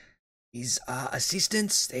 These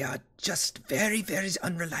assistants, they are just very, very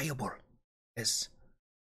unreliable. Yes.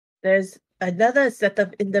 There's another set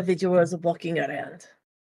of individuals walking around.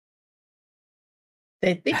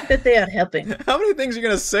 They think that they are helping. How many things are you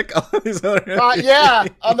gonna sick on these other? Yeah,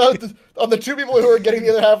 on the two people who are getting the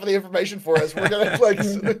other half of the information for us, we're gonna like.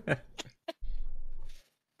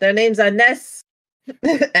 Their names are Ness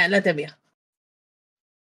and Latemia.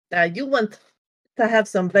 Now you want to have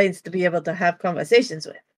some brains to be able to have conversations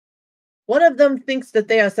with. One of them thinks that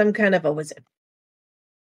they are some kind of a wizard.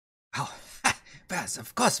 Oh, yes,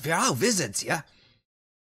 of course, we are all wizards, yeah?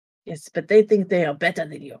 Yes, but they think they are better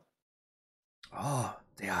than you. Oh,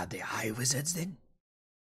 they are the high wizards then?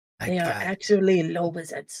 They are actually low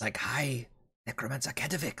wizards. Like high necromancer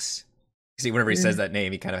catavix. See, whenever he says that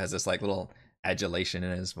name, he kind of has this like little adulation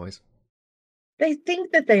in his voice. They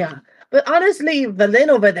think that they are. But honestly, Valen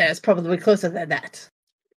over there is probably closer than that.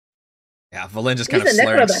 Yeah, Valen just kind of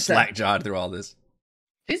slurring slack-jawed through all this.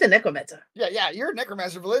 She's a necromancer. Yeah, you're a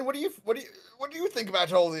necromancer, Valen. What do you think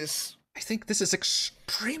about all this? I think this is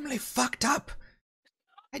extremely fucked up.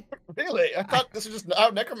 Really? I thought this was just how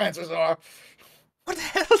necromancers are. What the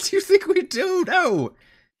hell do you think we do? No.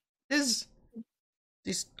 There's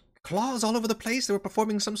these claws all over the place. They were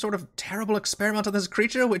performing some sort of terrible experiment on this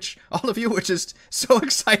creature, which all of you were just so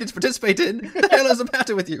excited to participate in. What the hell is the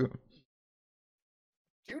matter with you?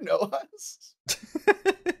 You know us.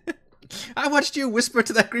 I watched you whisper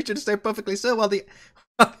to that creature to stay perfectly still while the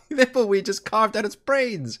thimbleweed just carved out its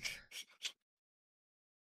brains.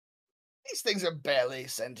 These things are barely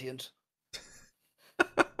sentient.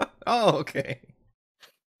 Oh, okay.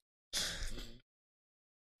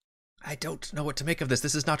 I don't know what to make of this.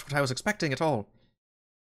 This is not what I was expecting at all.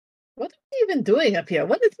 What are we even doing up here?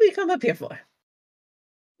 What did we come up here for?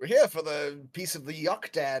 We're here for the piece of the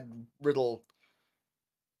Yuck-Dad riddle.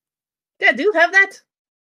 Yeah, do you have that?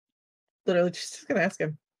 Literally just gonna ask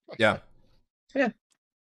him. Yeah. Yeah.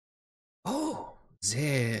 Oh,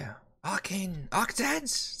 the arcane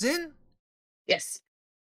arcdads, then? Yes.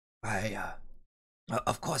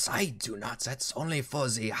 Of course I do not. That's only for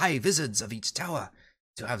the high wizards of each tower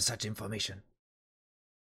to have such information.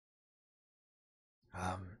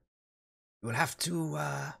 You'll have to,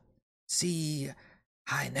 see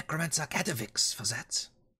High Necromancer Catavix for that.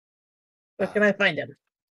 Where can I find him?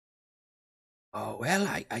 Oh, well,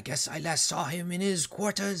 I guess I last saw him in his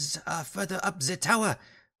quarters, further up the tower.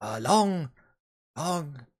 Long.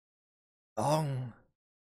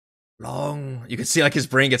 You can see like his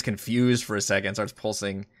brain gets confused for a second, starts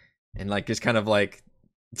pulsing, and like just kind of like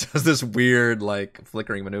does this weird like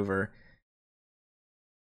flickering maneuver.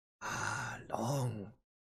 Long.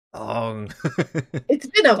 It's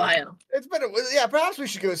been a while. Yeah, perhaps we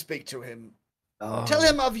should go speak to him. Long. Tell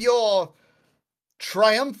him of your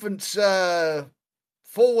triumphant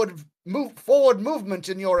forward movement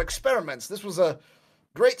in your experiments. This was a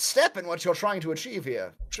great step in what you're trying to achieve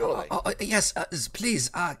here. Surely. Yes, please.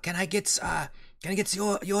 Can I get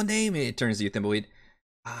your name? It turns to you, Thimbleweed.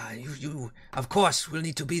 You of course will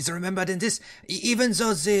need to be remembered in this. Even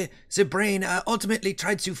though the brain ultimately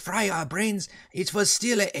tried to fry our brains, it was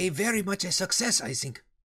still a very much a success, I think.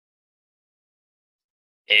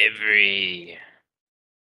 Every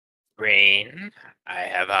brain I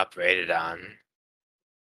have operated on,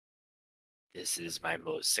 this is my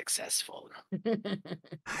most successful.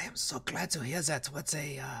 I am so glad to hear that. What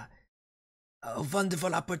a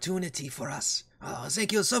wonderful opportunity for us.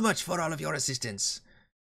 Thank you so much for all of your assistance.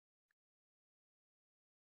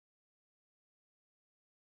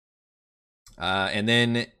 And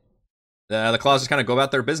then the claws just kind of go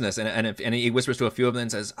about their business, and he whispers to a few of them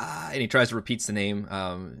and says, and he tries to repeat the name.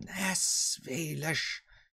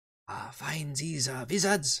 Find these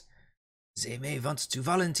wizards. They may want to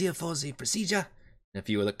volunteer for the procedure. And a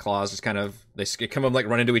few of the claws just kind of they come up like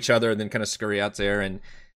run into each other and then kind of scurry out there, and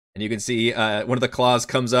you can see one of the claws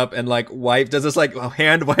comes up and like does this like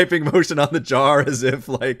hand wiping motion on the jar as if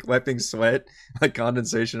like wiping sweat, like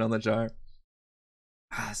condensation on the jar.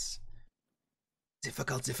 Yes.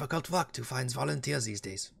 Difficult work to find volunteers these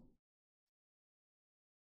days.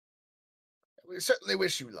 we certainly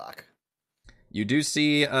wish you luck. You do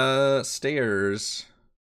see stairs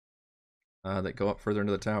that go up further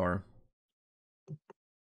into the tower.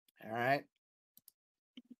 All right.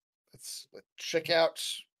 Let's check out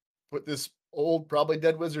what this old, probably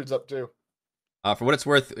dead wizard's up to. For what it's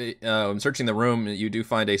worth, searching the room, you do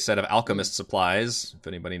find a set of alchemist supplies, if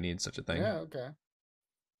anybody needs such a thing. Yeah, okay.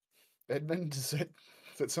 Edmund, is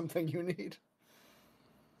that something you need?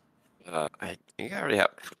 I think I already have.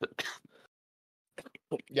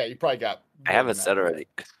 Yeah, you probably got. I have more a than set that. already.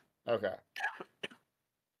 Okay.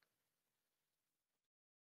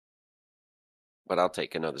 But I'll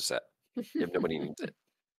take another set if nobody needs it.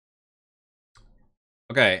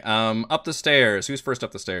 Okay, up the stairs. Who's first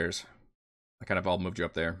up the stairs? I kind of all moved you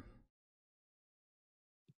up there.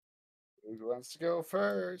 Who wants to go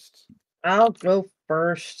first? I'll go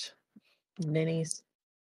first. Ninnies.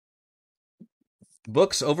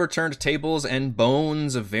 Books, overturned tables, and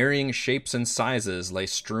bones of varying shapes and sizes lay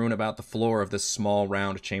strewn about the floor of this small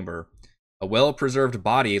round chamber. A well-preserved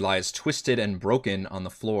body lies twisted and broken on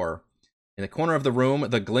the floor. In the corner of the room,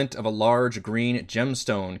 the glint of a large green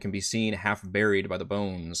gemstone can be seen half buried by the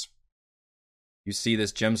bones. You see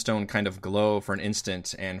this gemstone kind of glow for an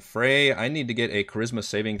instant, and Frey, I need to get a charisma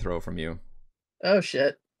saving throw from you. Oh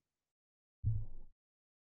shit.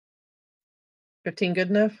 15 good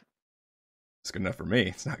enough? It's good enough for me.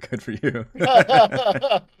 It's not good for you.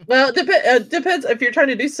 Well, it depends if you're trying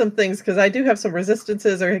to do some things, because I do have some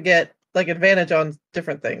resistances or get like advantage on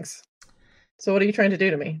different things. So what are you trying to do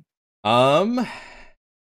to me?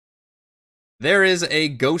 There is a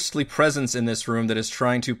ghostly presence in this room that is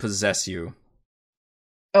trying to possess you.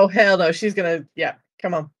 Oh hell no, she's gonna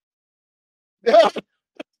come on.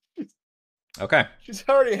 Okay. She's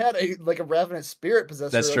already had a ravenous spirit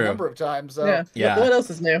possess That's her true. a number of times. So. Yeah. Yeah. What else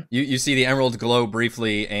is new? You see the emerald glow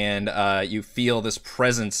briefly, and you feel this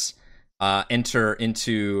presence enter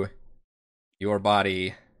into your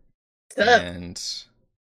body. What's up? And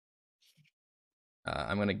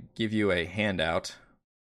I'm going to give you a handout.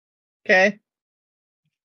 Okay.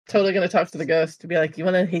 Totally gonna talk to the ghost to be like, you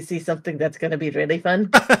wanna see something that's gonna be really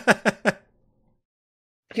fun?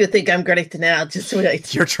 You think I'm great now, just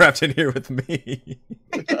wait. You're trapped in here with me.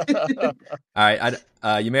 All right,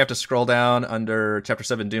 you may have to scroll down under Chapter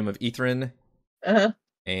 7 Doom of Ythryn. Uh-huh.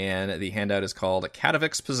 And the handout is called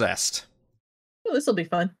Catavix Possessed. Well, this'll be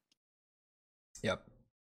fun. Yep.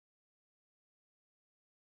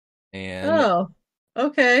 And Oh.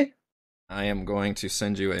 Okay. I am going to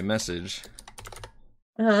send you a message.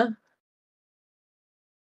 Uh-huh.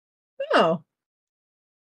 Oh.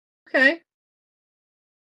 Okay.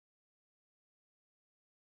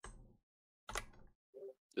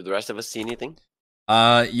 Do the rest of us see anything?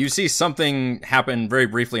 You see something happen very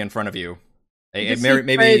briefly in front of you. You see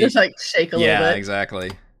Maybe Frey just like shake a little yeah, bit.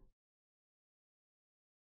 exactly.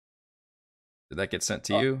 Did that get sent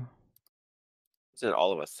to you? It's in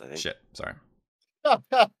all of us, I think. Shit, sorry. I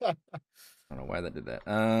don't know why that did that.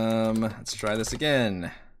 Let's try this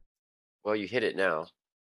again. Well, you hit it now.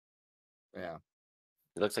 Yeah.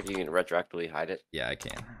 It looks like you can retroactively hide it. Yeah, I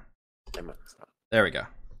can. Never mind, stop. There we go.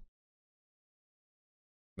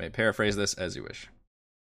 May paraphrase this as you wish.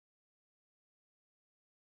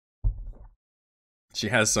 She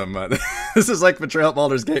has some. This is like Betrayal at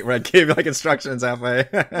Baldur's Gate, where I gave like instructions halfway.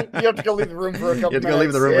 You have to go leave the room for a couple You have to go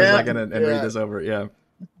leave the room minutes. for a second and read this over. Yeah.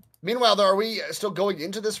 Meanwhile, though, are we still going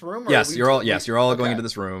into this room? Or Yes, are we you're all going okay. into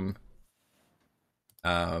this room.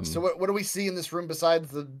 So what do we see in this room besides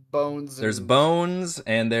the bones? There's bones,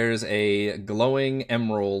 and there's a glowing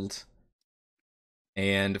emerald.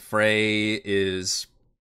 And Frey is...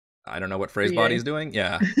 I don't know what Frey's body's doing.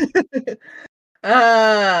 Yeah.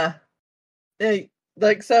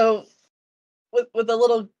 Like, so, with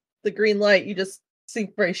the green light, you just see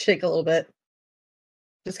Frey shake a little bit.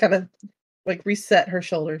 Just kind of, like, reset her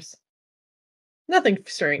shoulders. Nothing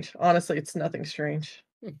strange. Honestly, it's nothing strange.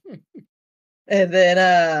 And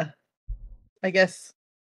then, I guess,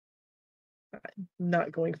 I'm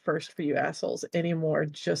not going first for you assholes anymore,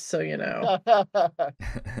 just so you know.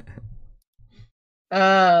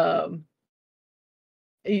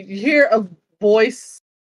 You hear a voice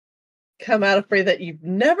come out of Frey that you've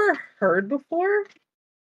never heard before.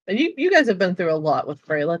 And you guys have been through a lot with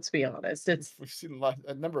Frey, let's be honest. We've seen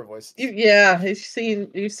a number of voices.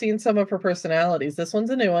 You've seen some of her personalities. This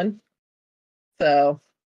one's a new one. So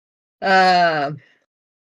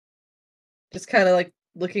just kind of like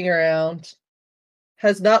looking around.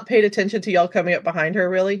 Has not paid attention to y'all coming up behind her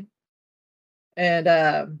really. And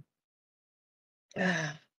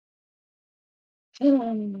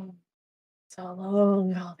so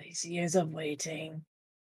long, all these years of waiting.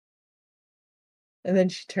 And then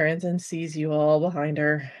she turns and sees you all behind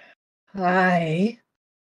her. I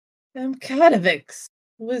am Kadavix,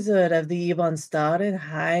 wizard of the Ebonstar and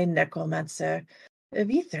high necromancer of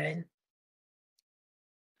Ythryn.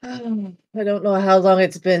 I don't know how long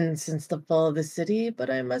it's been since the fall of the city, but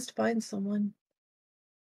I must find someone.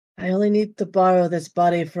 I only need to borrow this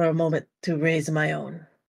body for a moment to raise my own.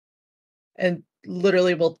 And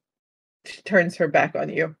literally she turns her back on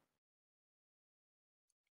you.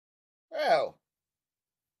 Well,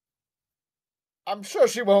 I'm sure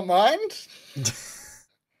she won't mind.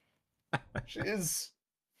 She is.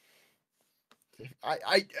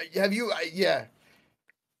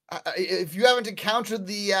 If you haven't encountered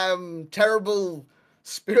the terrible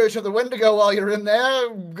spirit of the Wendigo while you're in there,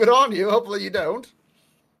 good on you. Hopefully you don't.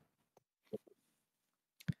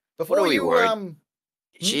 Before you worried?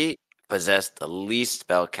 She possessed the least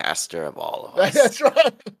spellcaster of all of us. That's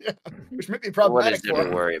right. Yeah. Which might be problematic What is there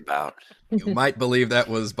to worry about? You might believe that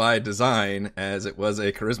was by design, as it was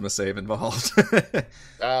a charisma save involved.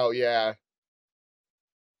 Oh, yeah.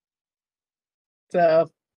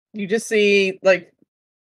 So you just see, like,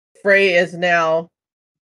 Frey is now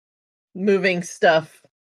moving stuff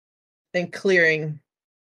and clearing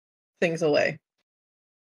things away.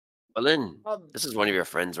 Well, then, this is one of your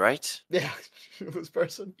friends, right? Yeah, this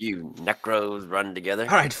person. You necros run together?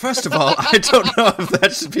 All right, first of all, I don't know if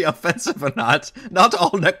that should be offensive or not. Not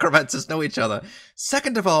all necromancers know each other.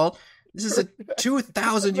 Second of all, this is a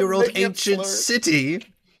 2,000-year-old ancient city.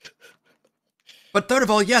 But third of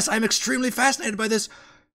all, yes, I'm extremely fascinated by this.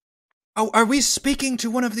 Oh, are we speaking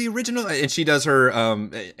to one of the original? And she does her,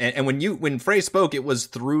 and when Frey spoke, it was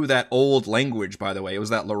through that old language, by the way. It was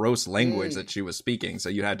that Laros language that she was speaking, so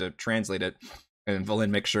you had to translate it. And Valen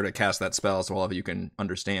makes sure to cast that spell so all of you can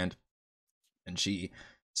understand. And she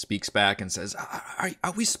speaks back and says,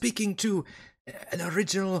 are we speaking to an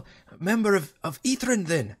original member of Ythryn,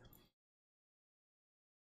 then?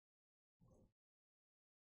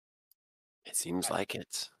 It seems like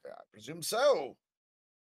it. I presume so.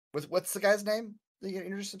 What's the guy's name that he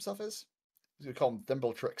introduced himself as? We call him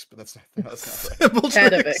Thimbletrix, but that's not right.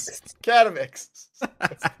 Kadavix. Kadavix.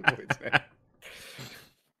 That's the boy's name.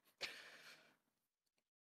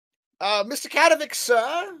 Mr. Kadavix,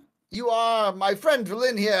 sir, my friend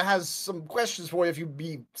Valen here has some questions for you if you'd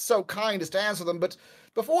be so kind as to answer them, but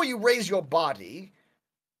before you raise your body,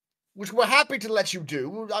 which we're happy to let you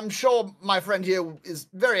do, I'm sure my friend here is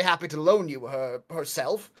very happy to loan you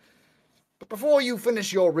herself. But before you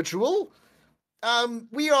finish your ritual,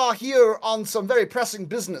 we are here on some very pressing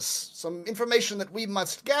business, some information that we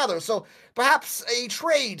must gather, so perhaps a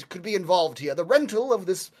trade could be involved here, the rental of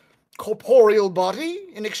this corporeal body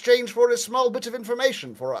in exchange for a small bit of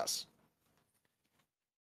information for us.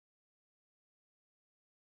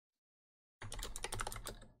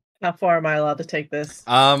 How far am I allowed to take this?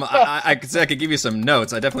 I could say I could give you some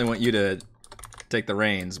notes. I definitely want you to take the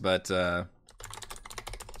reins, but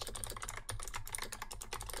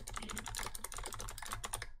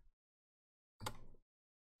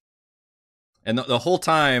and the whole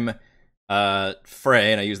time,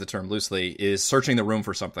 Frey, and I use the term loosely, is searching the room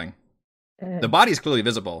for something. The body's clearly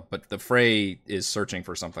visible, but the Frey is searching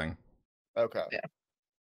for something. Okay.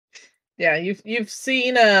 Yeah, you've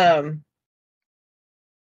seen like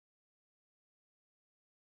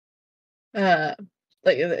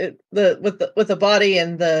with the body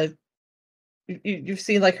and you've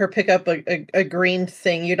seen like her pick up a green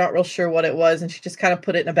thing. You're not real sure what it was, and she just kind of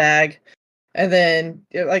put it in a bag. And then,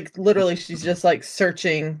 like, literally, she's just, like,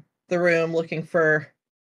 searching the room,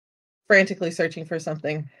 frantically searching for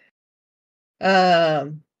something.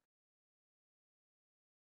 If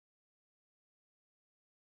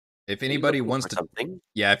anybody wants to, something,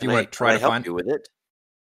 yeah, if you want to try to find you with it.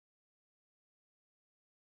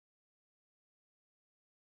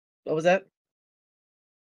 What was that?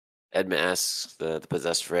 Edma asks the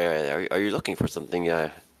possessed Frey, "Are you looking for something?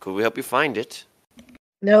 Could we help you find it?"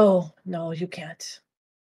 No, you can't.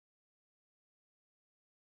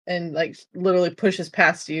 And like literally pushes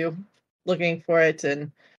past you, looking for it,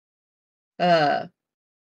 and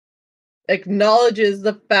acknowledges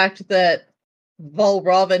the fact that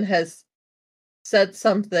Valravn has said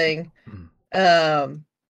something, and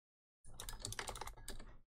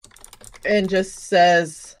just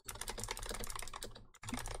says,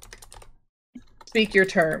 "Speak your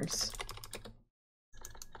terms."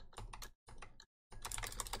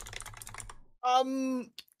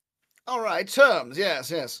 All right, terms,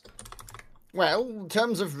 yes. Well,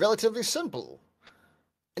 terms are relatively simple.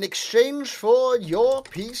 In exchange for your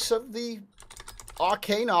piece of the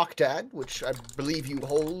arcane Octad, which I believe you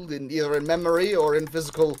hold either in memory or in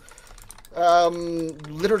physical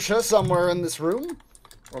literature somewhere in this room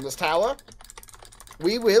or in this tower,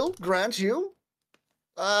 we will grant you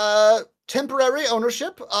temporary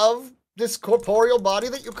ownership of this corporeal body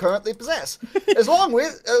that you currently possess, as long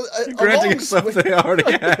with Granting yourself they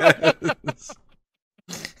already has.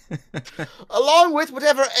 along with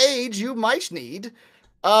whatever aid you might need.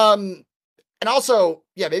 And also,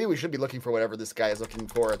 yeah, maybe we should be looking for whatever this guy is looking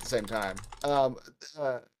for at the same time.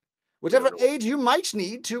 Whatever aid you might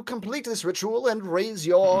need to complete this ritual and raise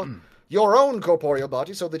your own corporeal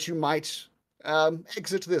body so that you might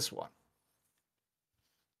exit this one.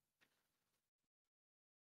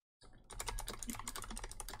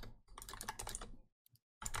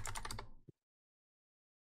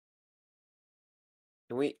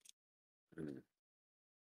 Can we?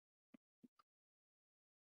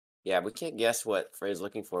 Yeah, we can't guess what Frey's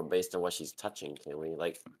looking for based on what she's touching, can we?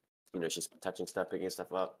 Like, she's touching stuff, picking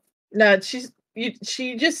stuff up. No, she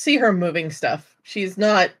just see her moving stuff. She's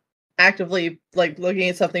not actively like looking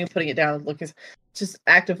at something, putting it down, just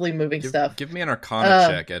actively moving stuff. Give me an Arcana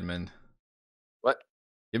check, Edmund. What?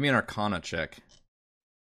 Give me an Arcana check.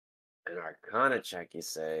 An Arcana check, you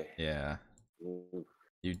say? Yeah. Ooh.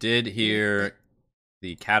 You did hear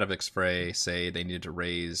the Catavix Frey say they needed to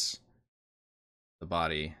raise the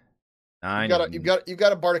body. 9. You've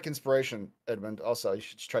got a bardic inspiration, Edmund. Also, you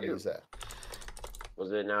should try to use that.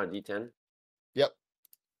 Was it now a D10? Yep.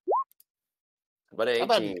 But 18. How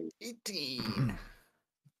about 18?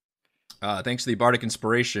 Thanks to the bardic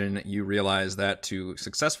inspiration, you realize that to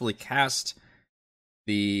successfully cast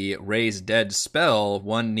the Raise Dead spell,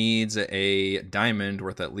 one needs a diamond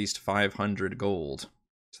worth at least 500 gold.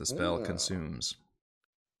 The spell consumes.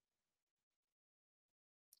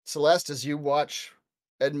 Celeste, as you watch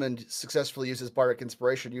Edmund successfully use his bardic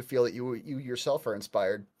inspiration, you feel that you yourself are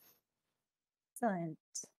inspired. Excellent.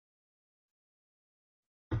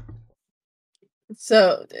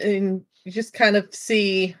 So, and you just kind of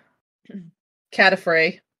see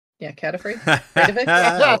Catafrey. Yeah, Catafrey.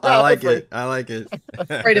 I like it. I like it.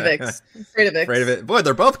 Freydivix. Boy,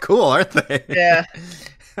 they're both cool, aren't they? Yeah.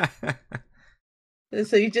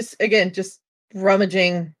 So you just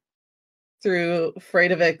rummaging through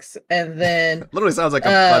Freydivix, and then literally sounds like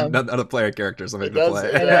another player character somebody to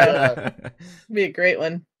play. Be a great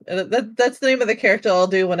one. That's the name of the character I'll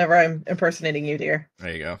do whenever I'm impersonating you, dear.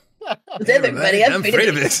 There you go. Hey, everybody, I'm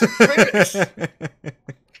Freydivix.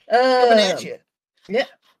 Coming at you. Yeah.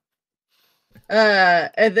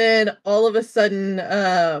 And then all of a sudden,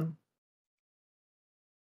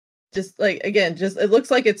 it looks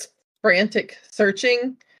like it's frantic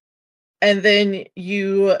searching, and then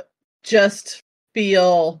you just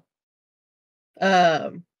feel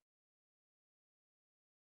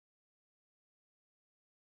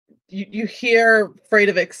you hear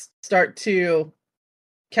Freydivix start to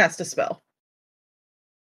cast a spell.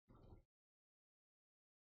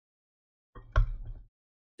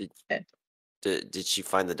 Did she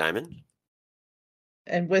find the diamond?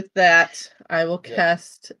 And with that, I will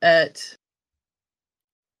cast at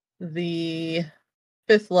the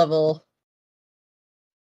 5th level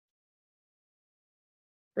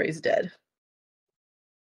Raise Dead.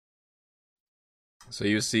 So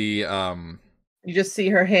you see you just see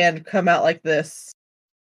her hand come out like this,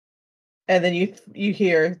 and then you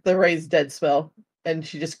hear the Raise Dead spell, and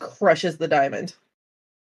she just crushes the diamond.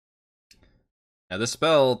 Now this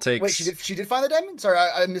spell takes. Wait, she did find the diamond? Sorry,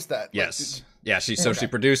 I missed that. Yes. Yeah, she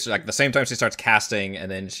produced, like, the same time she starts casting,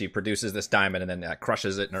 and then she produces this diamond, and then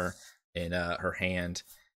crushes it in her hand,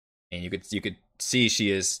 and you could see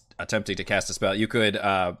she is attempting to cast a spell. You could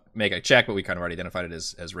make a check, but we kind of already identified it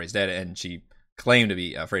as Raise Dead, and she claimed to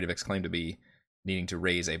be Freydivix claimed to be needing to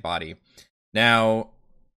raise a body. Now,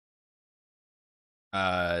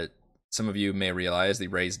 some of you may realize the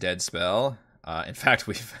Raise Dead spell. In fact,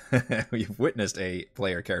 we've witnessed a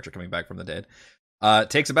player character coming back from the dead.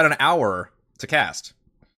 Takes about an hour to cast.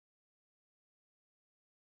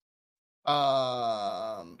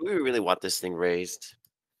 Do we really want this thing raised?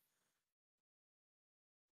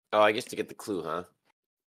 Oh, I guess to get the clue, huh?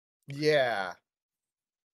 Yeah.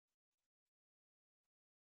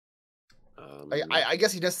 I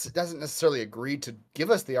guess he just doesn't necessarily agree to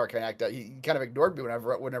give us the arcane act. He kind of ignored me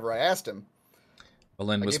whenever I asked him.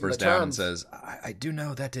 Balin whispers down and says, I do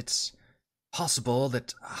know that it's possible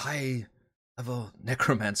that high-level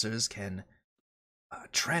necromancers can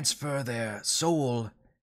transfer their soul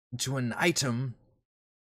into an item,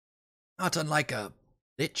 not unlike a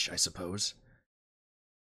lich, I suppose.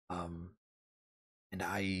 And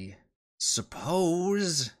I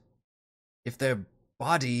suppose if their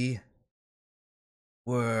body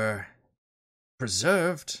were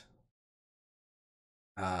preserved,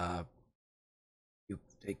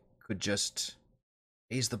 could just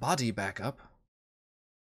raise the body back up.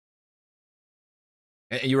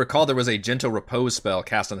 And you recall there was a gentle repose spell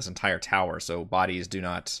cast on this entire tower, so bodies do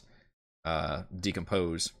not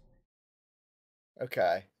decompose.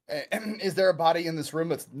 Okay. Is there a body in this room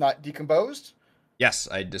that's not decomposed? Yes,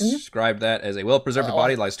 I described that as a well-preserved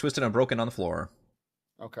body lies twisted and broken on the floor.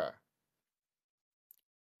 Okay.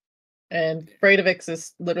 And Bradavix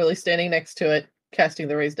is literally standing next to it, casting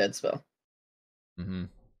the Raise Dead spell. Mm-hmm.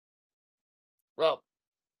 Well,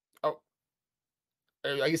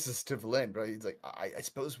 I guess it's to Valine, but he's like, I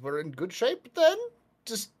suppose we're in good shape then?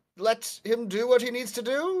 Just let him do what he needs to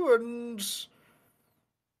do, and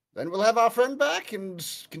then we'll have our friend back and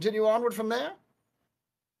continue onward from there?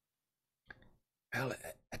 Well,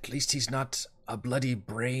 at least he's not a bloody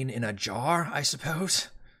brain in a jar, I suppose.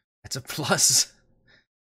 That's a plus.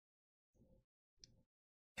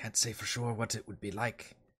 Can't say for sure what it would be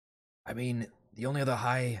like. I mean, the only other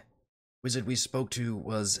high wizard we spoke to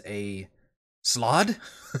was a Slod.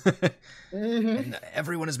 And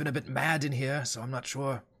everyone has been a bit mad in here, so I'm not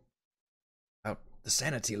sure about the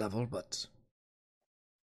sanity level, but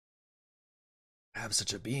have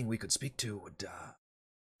such a being we could speak to would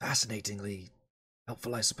fascinatingly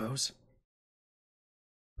helpful, I suppose.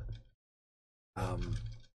 I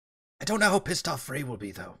don't know how pissed off Frey will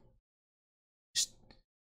be, though. Just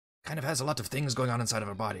kind of has a lot of things going on inside of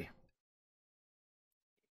her body.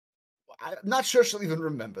 I'm not sure she'll even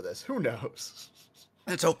remember this. Who knows?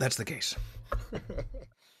 Let's hope that's the case.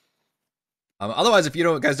 Otherwise, if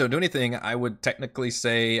you guys don't do anything, I would technically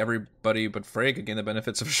say everybody but Frey could gain the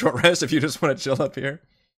benefits of a short rest if you just want to chill up here.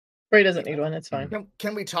 Frey doesn't need one, it's fine.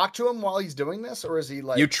 Can we talk to him while he's doing this, or is he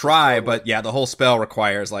like... You try, but yeah, the whole spell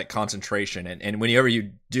requires like concentration, and whenever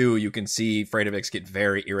you do, you can see Freydavix get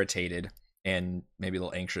very irritated and maybe a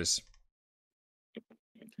little anxious.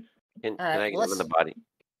 Can I examine the body?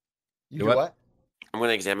 You do what? I'm going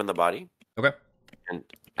to examine the body. Okay. And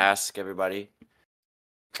ask everybody,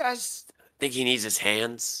 guys, think he needs his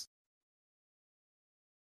hands?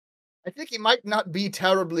 I think he might not be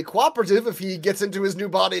terribly cooperative if he gets into his new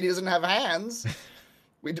body and he doesn't have hands.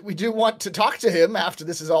 We do want to talk to him after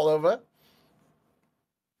this is all over.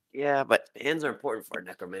 Yeah, but hands are important for a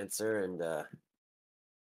necromancer, and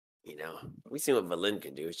we see what Valine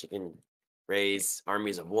can do. She can raise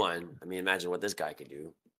armies of one. I mean, imagine what this guy could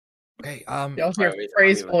do. Okay, You'll hear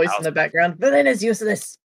Frey's voice in the background. Valine is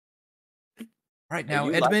useless. Right now,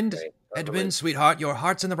 Edmund, sweetheart, your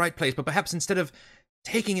heart's in the right place, but perhaps instead of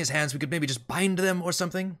taking his hands, we could maybe just bind them or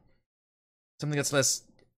something? Something that's less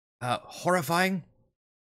horrifying?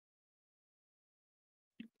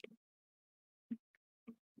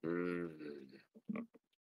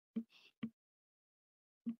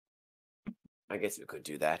 I guess we could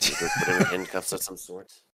do that. We could put him in handcuffs of some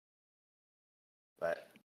sort. But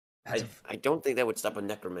I don't think that would stop a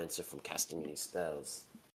necromancer from casting any spells.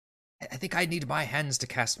 I think I need my hands to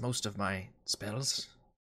cast most of my spells.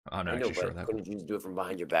 I'm not actually sure of that. Couldn't you just do it from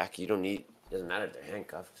behind your back? You don't need... It doesn't matter if they're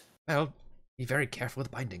handcuffed. Well, be very careful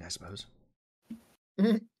with binding, I suppose.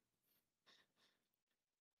 Mhm.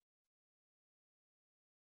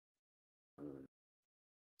 On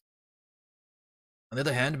the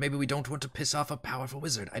other hand, maybe we don't want to piss off a powerful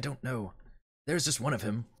wizard. I don't know. There's just one of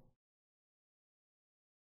him.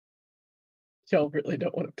 Y'all really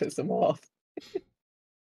don't want to piss him off.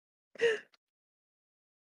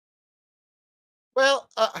 Well,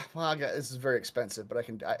 this is very expensive, but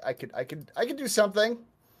I could do something.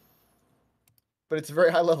 But it's a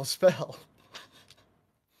very high level spell.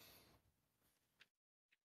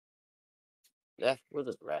 Yeah, we'll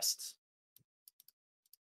just rest.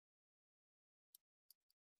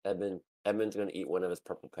 Edmund's gonna eat one of his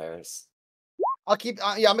purple pears. I'll keep.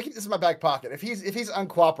 I'm gonna keep this in my back pocket. If he's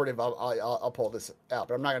uncooperative, I'll pull this out.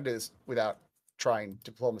 But I'm not gonna do this without trying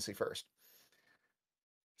diplomacy first.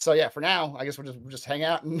 So yeah, for now, I guess we'll just hang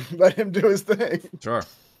out and let him do his thing. Sure.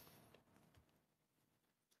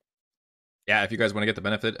 Yeah, if you guys want to get the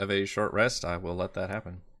benefit of a short rest, I will let that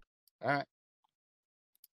happen. All right.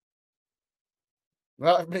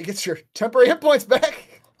 Well, everybody gets your temporary hit points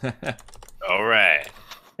back. All right.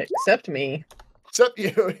 Except me. Except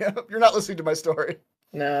you. You're not listening to my story.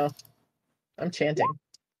 No. I'm chanting.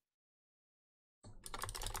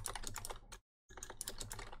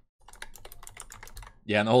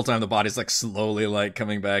 Yeah, and the whole time the body's like slowly like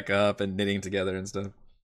coming back up and knitting together and stuff.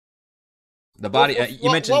 The body,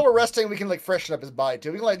 you mentioned while we're resting, we can like freshen up his body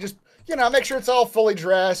too. We can like just make sure it's all fully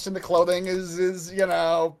dressed and the clothing is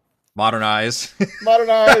modernized.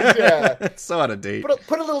 Modernized, yeah. It's so out of date.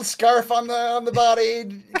 Put a little scarf on the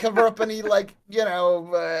body, cover up any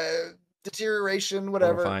deterioration,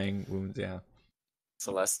 whatever. Horrifying wounds, yeah.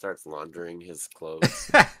 Celeste starts laundering his clothes.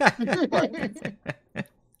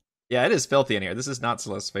 Yeah, it is filthy in here. This is not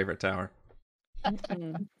Celeste's favorite tower.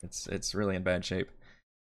 Mm-mm. It's really in bad shape.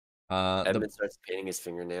 Edmund starts painting his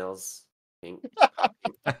fingernails pink.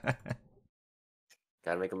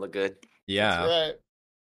 Gotta make him look good. Yeah.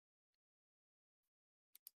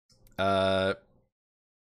 That's right.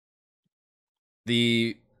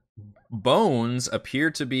 The bones appear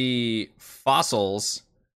to be fossils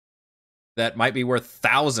that might be worth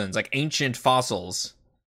thousands, like ancient fossils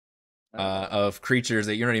of creatures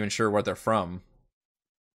that you're not even sure where they're from.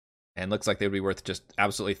 And looks like they would be worth just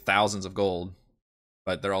absolutely thousands of gold.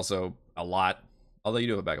 But they're also a lot. Although you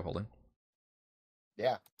do have a bag of holding.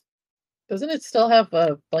 Yeah, Doesn't it still have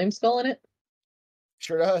a flame skull in it?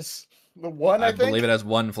 sure does. The one, I think. believe it has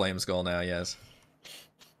one flame skull now, yes.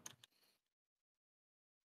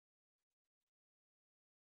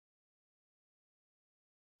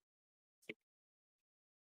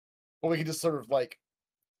 Well, we can just sort of like.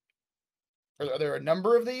 Are there a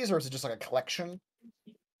number of these, or is it just like a collection?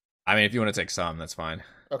 I mean, if you want to take some, that's fine.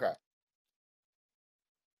 Okay.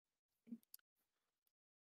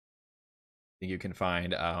 You can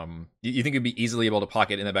find you think you'd be easily able to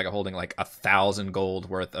pocket in the bag of holding like 1,000 gold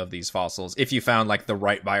worth of these fossils if you found like the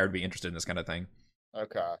right buyer would be interested in this kind of thing.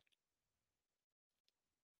 Okay.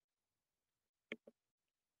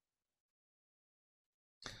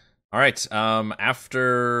 All right.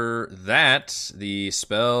 After that, the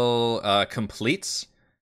spell completes,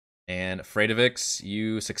 and Fredovix,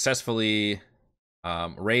 you successfully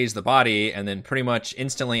raise the body, and then pretty much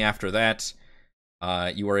instantly after that,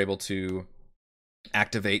 you are able to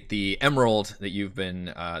activate the emerald that you've been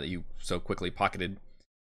that you so quickly pocketed,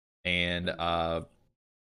 and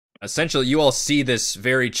essentially you all see this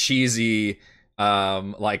very cheesy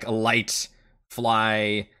like a light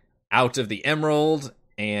fly out of the emerald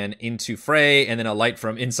and into Frey, and then a light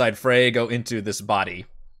from inside Frey go into this body.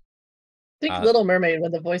 Think Little Mermaid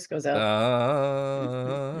when the voice goes out.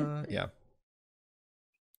 Yeah.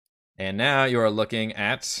 And now you are looking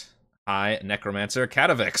at High Necromancer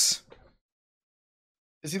Katavix.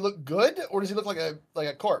 Does he look good, or does he look like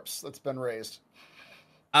a corpse that's been raised?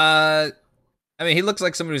 I mean, he looks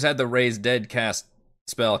like someone who's had the Raise Dead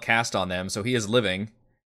spell cast on them, so he is living.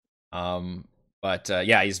 But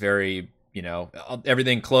yeah, he's very,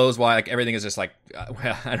 everything clothes-wise, like everything is just like, I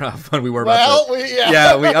don't know how fun we were about we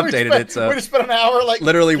updated it. So we just spent an hour like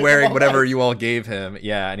literally wearing whatever you all gave him.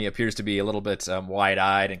 Yeah, and he appears to be a little bit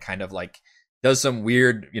wide-eyed and kind of like does some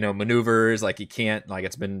weird, maneuvers. Like he can't, like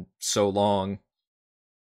it's been so long.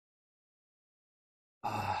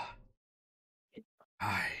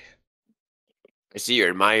 I see you're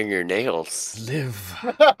admiring your nails. Live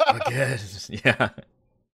again. Yeah.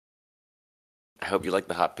 I hope you like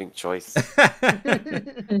the hot pink choice.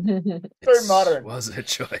 Very modern. Was a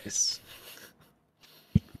choice.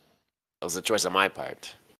 That was a choice on my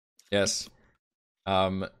part. Yes.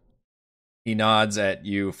 He nods at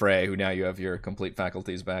you, Frey, who now you have your complete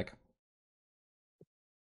faculties back.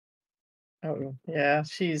 Oh, yeah,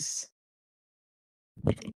 she's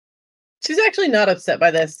actually not upset by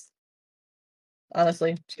this.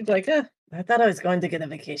 Honestly, she's like, I thought I was going to get a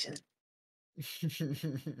vacation.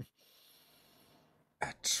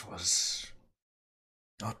 That was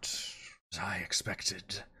not as I expected.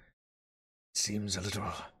 It seems a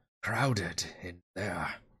little crowded in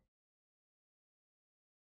there.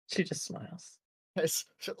 She just smiles. There's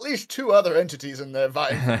at least two other entities in there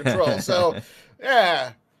vying for control, so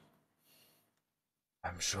yeah.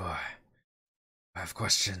 I'm sure. I have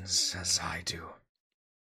questions, as I do.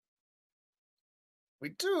 We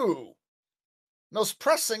do. Most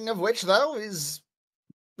pressing of which, though, is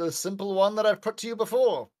the simple one that I've put to you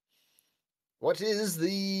before. What is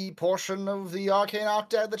the portion of the arcane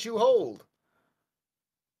octad that you hold?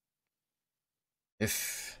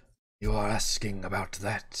 If you are asking about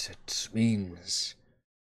that, it means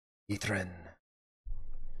Ythryn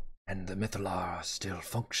and the Mythalar are still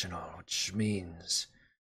functional, which means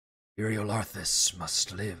Uriel Arthas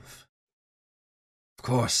must live. Of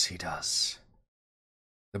course he does.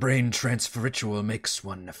 The brain transfer ritual makes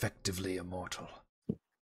one effectively immortal.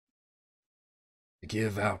 To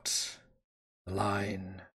give out the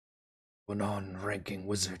line to a non-ranking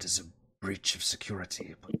wizard is a breach of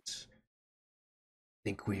security, but I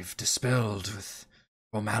think we've dispelled with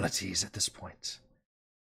formalities at this point.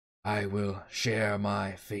 I will share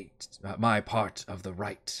my fate, my part of the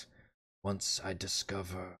right, once I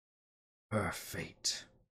discover her fate.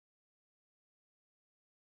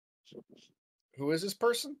 Who is this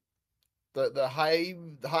person? The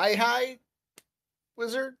high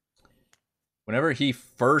wizard? Whenever he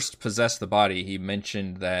first possessed the body, he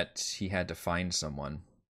mentioned that he had to find someone.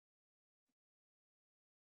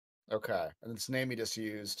 Okay, and its name he just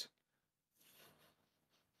used.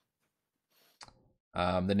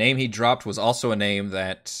 The name he dropped was also a name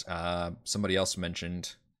that somebody else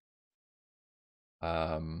mentioned.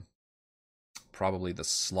 Probably the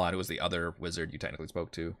slot. It was the other wizard you technically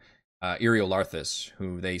spoke to. Eriolarthus,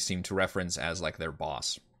 who they seem to reference as like their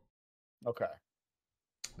boss. Okay.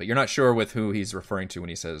 But you're not sure with who he's referring to when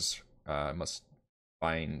he says must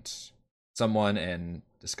find someone and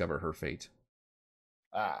discover her fate.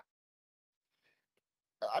 I'm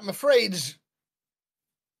afraid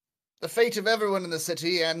the fate of everyone in the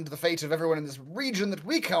city and the fate of everyone in this region that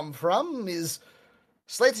we come from is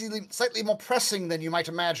slightly more pressing than you might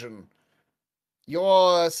imagine.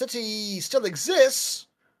 Your city still exists.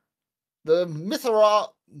 The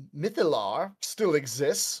Mythilar still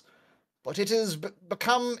exists, but it has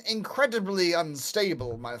become incredibly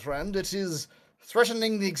unstable, my friend. It is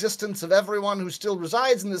threatening the existence of everyone who still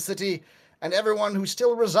resides in the city and everyone who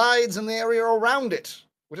still resides in the area around it,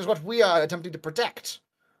 which is what we are attempting to protect.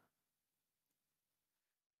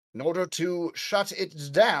 In order to shut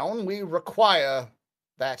it down, we require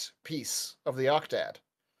that piece of the Octad.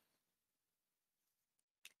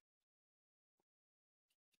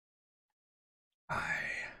 I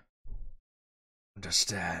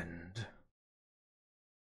understand.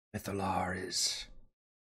 Mythalar is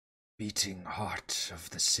beating heart of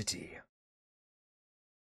the city.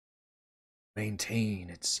 Maintain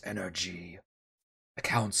its energy. The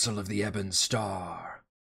Council of the Ebon Star.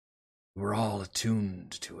 We're all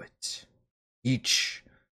attuned to it. Each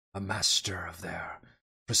a master of their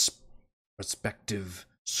respective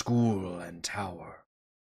school and tower.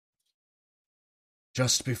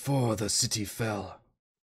 Just before the city fell,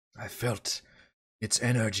 I felt its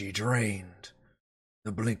energy drained.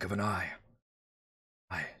 The blink of an eye.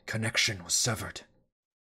 My connection was severed.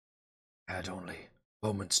 I had only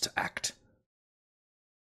moments to act.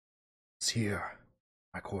 It's here,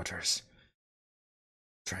 my quarters.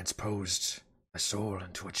 Transposed my soul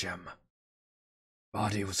into a gem.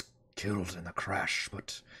 Body was killed in the crash,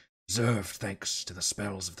 but preserved thanks to the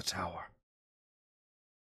spells of the tower.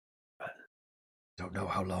 Don't know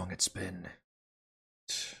how long it's been.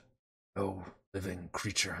 No living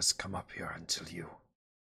creature has come up here until you.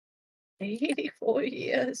 84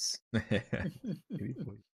 years.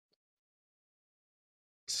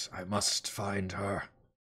 I must find her.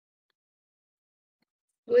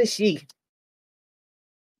 Who is she?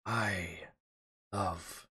 I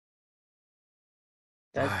love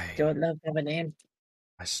Does I- your love have a name?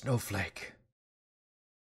 my snowflake.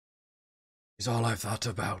 She's all I've thought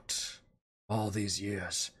about all these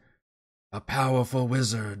years. A powerful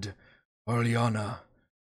wizard, Orleana,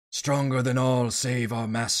 stronger than all save our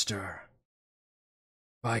master.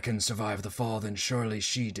 If I can survive the fall, then surely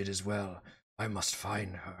she did as well. I must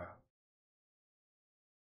find her.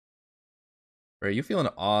 Right, you feel an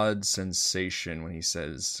odd sensation when he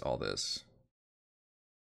says all this.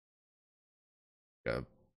 A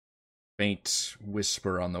faint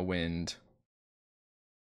whisper on the wind.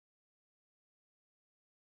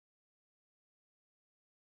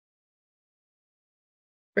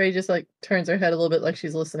 Ray just like turns her head a little bit like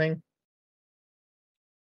she's listening.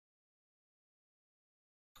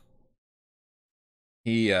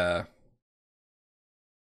 He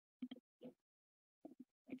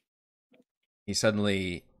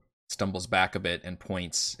suddenly stumbles back a bit and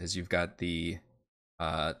points as you've got the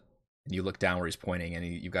and you look down where he's pointing, and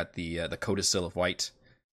you've got the codicil of white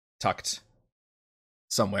tucked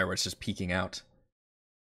somewhere where it's just peeking out.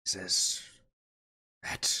 He says,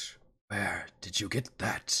 "That, where did you get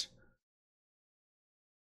that?"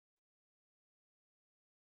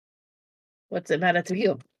 What's it matter to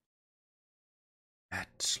you?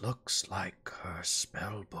 That looks like her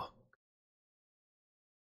spell book.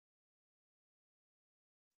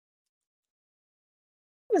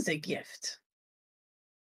 It was a gift.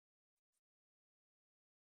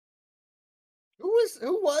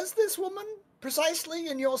 Who was this woman precisely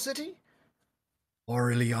in your city?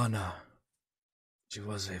 Aureliana. She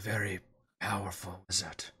was a very powerful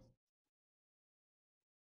wizard.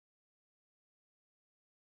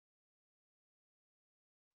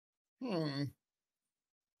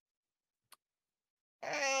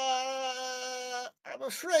 I'm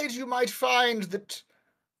afraid you might find that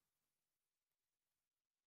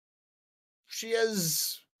she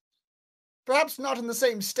is perhaps not in the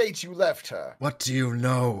same state you left her. What do you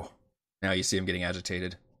know? Now you see him getting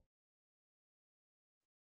agitated.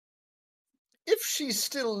 If she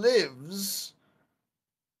still lives,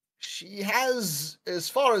 She has, as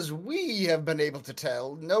far as we have been able to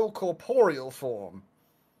tell, no corporeal form.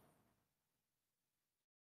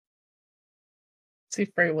 See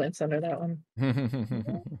Frey wince under that one.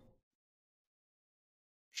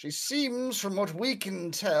 She seems, from what we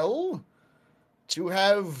can tell, to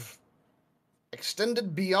have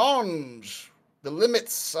extended beyond the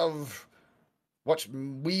limits of what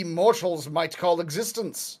we mortals might call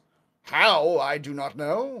existence. How, I do not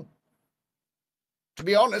know. To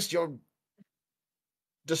be honest, you're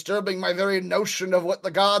disturbing my very notion of what the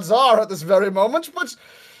gods are at this very moment, but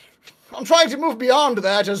I'm trying to move beyond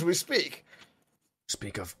that as we speak.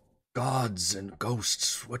 Speak of gods and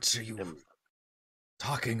ghosts. What are you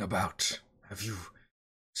talking about? Have you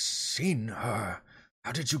seen her?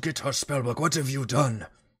 How did you get her spellbook? What have you done?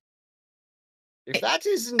 If that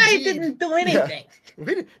is indeed... I didn't do anything.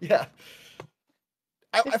 Yeah.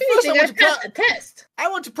 I passed the test. I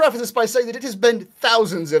want to preface this by saying that it has been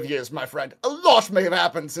thousands of years, my friend. A lot may have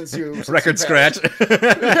happened since you... Record scratch. I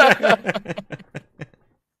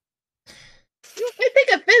think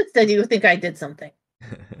offense that you think I did something.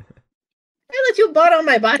 I let you bought on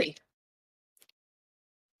my body.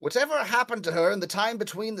 Whatever happened to her in the time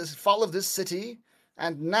between the fall of this city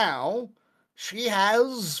and now, she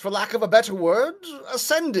has, for lack of a better word,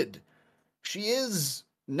 ascended. She is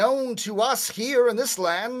known to us here in this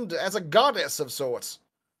land as a goddess of sorts.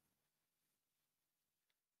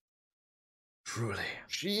 Truly.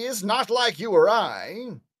 She is not like you or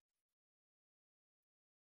I.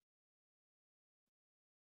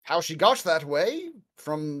 How she got that way,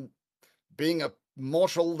 from being a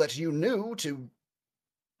mortal that you knew to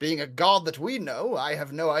being a god that we know, I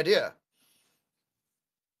have no idea.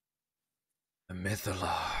 The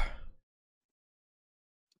Mythalar.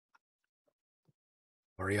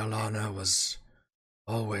 Oriolana was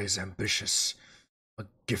always ambitious, a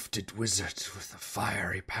gifted wizard with a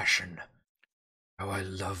fiery passion. How I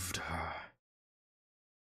loved her.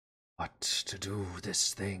 But to do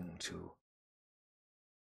this thing, to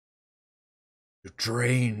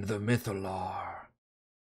drain the Mythalar,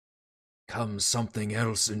 become something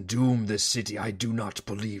else and doom this city, I do not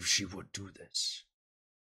believe she would do this.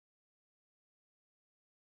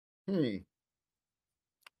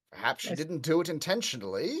 Perhaps she didn't do it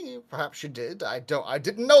intentionally. Perhaps she did. I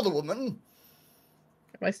didn't know the woman.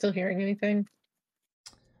 Am I still hearing anything?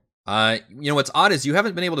 What's odd is you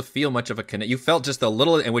haven't been able to feel much of a connect. You felt just a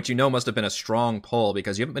little, and which must have been a strong pull,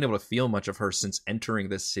 because you haven't been able to feel much of her since entering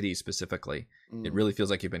this city specifically. It really feels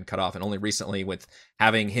like you've been cut off, and only recently, with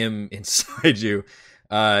having him inside you,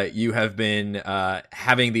 you have been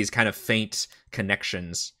having these kind of faint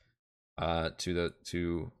connections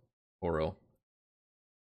to Oro.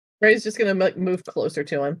 Ray's just gonna move closer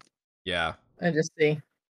to him. Yeah. And just see.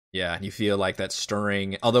 Yeah, and you feel like that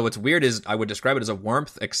stirring. Although what's weird is I would describe it as a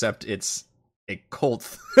warmth, except it's a cold.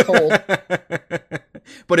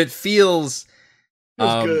 But it feels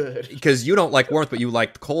good. Because you don't like warmth, but you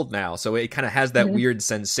like cold now. So it kind of has that weird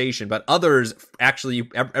sensation. But others, actually,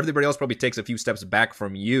 everybody else probably takes a few steps back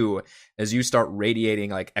from you as you start radiating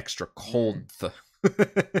like extra cold.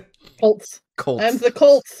 Colts. Colts. I'm the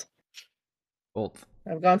Colts. Colts.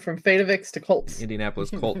 I've gone from Fadavix to Colts. Indianapolis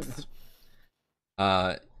Colts.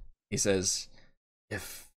 He says,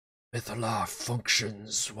 if Mythalar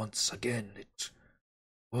functions once again, it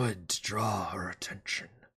would draw her attention.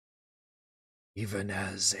 Even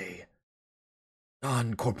as a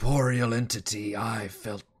non-corporeal entity, I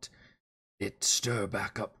felt it stir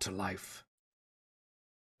back up to life.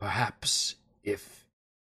 Perhaps if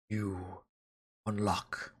you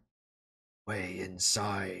unlock way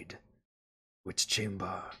inside which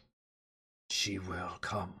chamber, she will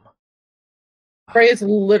come. Frey is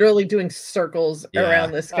literally doing circles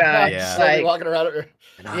around this guy. Yeah. Walking around it.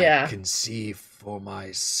 And I can see for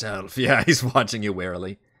myself. Yeah, he's watching you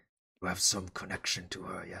warily. You have some connection to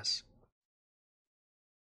her, yes?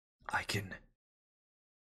 I can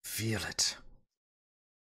feel it.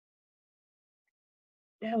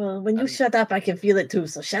 Yeah, well, when you shut up, I can feel it too,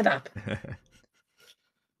 so shut up.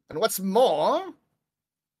 And what's more,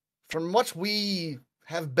 from what we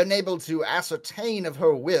have been able to ascertain of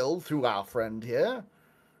her will through our friend here,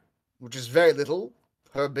 which is very little,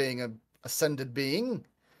 her being an ascended being,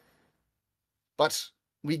 but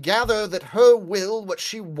we gather that her will, what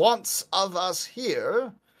she wants of us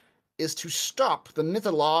here, is to stop the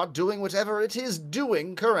Mythalar doing whatever it is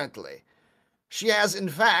doing currently. She has, in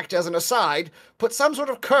fact, as an aside, put some sort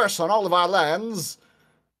of curse on all of our lands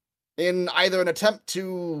in either an attempt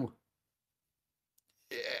to,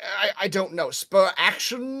 I don't know, spur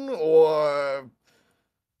action or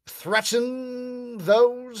threaten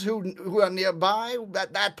those who are nearby.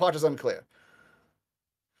 That part is unclear.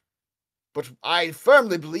 But I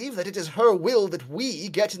firmly believe that it is her will that we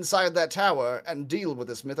get inside that tower and deal with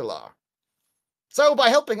this Mythalar. So by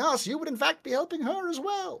helping us, you would in fact be helping her as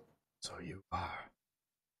well. So you are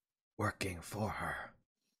working for her.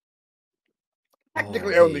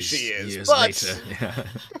 Technically All only these she is, years but later. Yeah.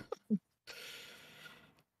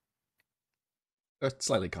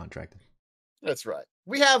 Slightly contracted. that's right.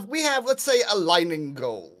 We have, let's say, aligning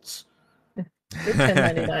goals. We're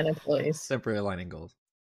 1099 employees. Temporary aligning goals.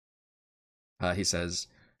 He says,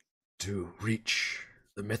 To reach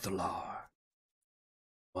the Mythalar,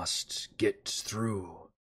 must get through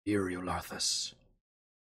Eriolarthus.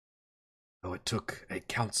 Though it took a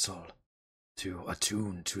council to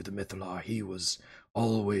attune to the Mythalar, he was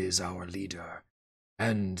always our leader,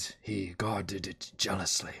 and he guarded it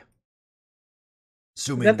jealously. Is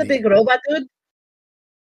Assuming that the big robot dude?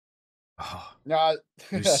 Oh, No,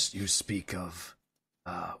 you speak of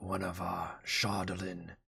one of our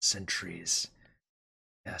Shardolin sentries.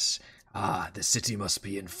 Yes. The city must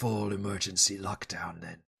be in full emergency lockdown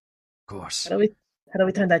then. Of course. How do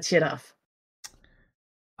we turn that shit off?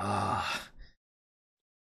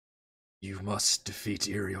 You must defeat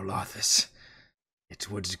Eriolarthus. It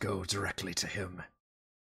would go directly to him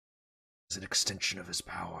as an extension of his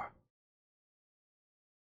power.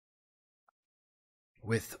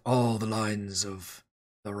 With all the lines of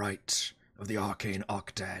the right of the Arcane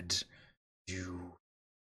Octad, you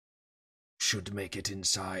should make it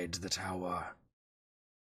inside the tower.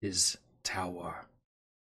 His tower.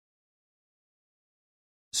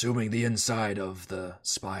 Assuming the inside of the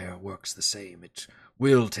spire works the same, it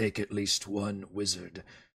will take at least one wizard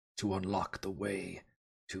to unlock the way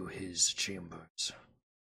to his chambers.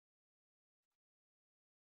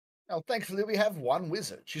 Well, thankfully we have one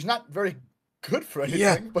wizard. She's not very good for anything,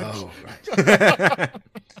 Yeah. but Oh, right.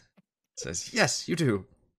 says, yes, you do.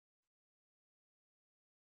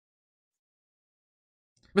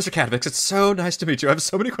 Mr. Katovix, it's so nice to meet you. I have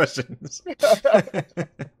so many questions.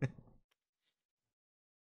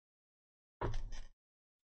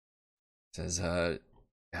 Says,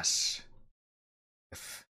 yes.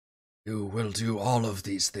 If you will do all of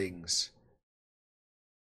these things,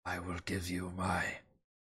 I will give you my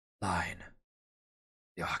line,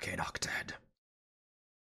 the Arcane Octad.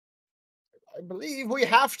 I believe we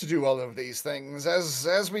have to do all of these things.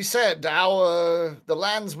 As we said, the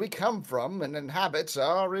lands we come from and inhabit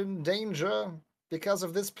are in danger because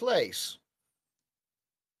of this place.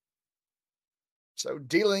 So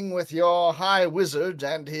dealing with your high wizard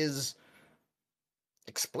and his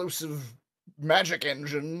explosive magic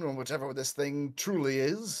engine, or whatever this thing truly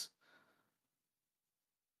is,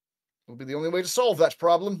 will be the only way to solve that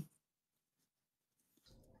problem.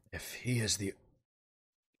 If he is the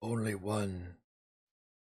only one...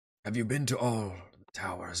 Have you been to all the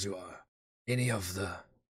towers? Any of the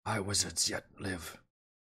high wizards yet live?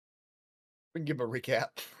 We can give him a recap.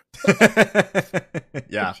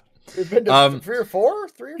 Yeah. We've been to 3 or 4?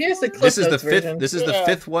 3 or Here's 4? the clip This is the notes fifth. version. This is the Yeah,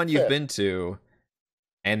 fifth one you've fifth. been to,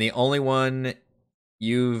 and the only one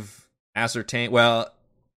you've ascertained. Well,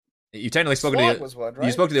 you technically spoke to Slot the was one, right?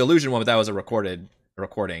 you spoke to the illusion one, but that was a recording.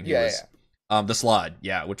 He Yeah, was, the Slod,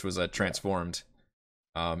 yeah, which was a transformed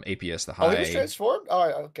APS, the high. Oh, he was transformed? Oh,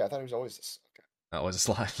 okay. I thought he was always this. Okay. That was a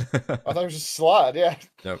Slod. I thought it was just Slot, yeah.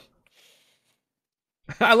 Nope.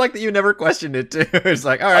 I like that you never questioned it too. It's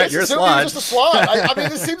like, all right, you're a He Slod. was just a Slot. I mean,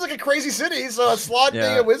 this seems like a crazy city, so a Slot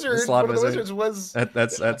being a wizard, Slod one of the wizard. wizards was...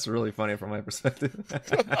 That's really funny from my perspective.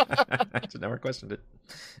 I just never questioned it.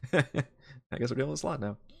 I guess we're dealing with Slot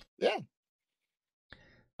now. Yeah.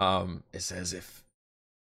 It says if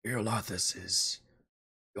Eriolarthus is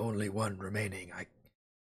the only one remaining, I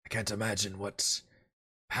can't imagine what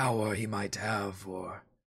power he might have or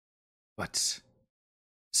what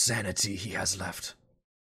sanity he has left.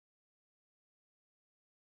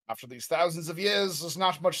 After these thousands of years, there's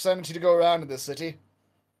not much sanity to go around in this city.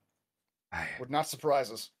 I Would not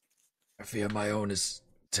surprise us. fear my own is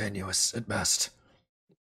tenuous at best.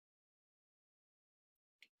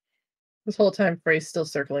 This whole time, Frey's still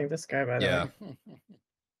circling this guy, by the Yeah. way.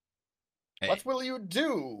 What will you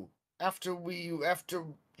do after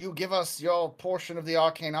you give us your portion of the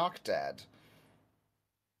Arcane Octad?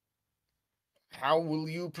 How will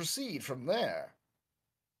you proceed from there?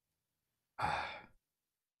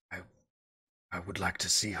 I would like to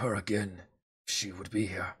see her again, if she would be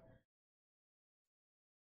here.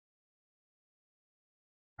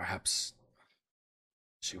 Perhaps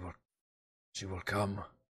she will come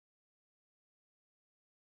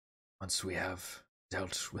once we have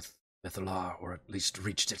dealt with Mythalar, or at least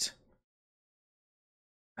reached it.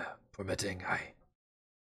 Permitting, I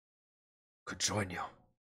could join you.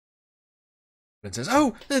 And says,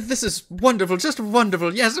 "Oh, this is wonderful, just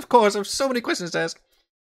wonderful. Yes, of course. I have so many questions to ask."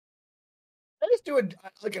 I just do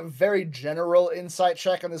a very general insight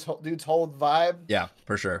check on this dude's whole vibe. Yeah,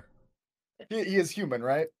 for sure. He is human,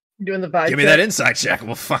 right? Doing the vibe. Give me that insight check.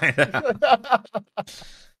 We'll find out.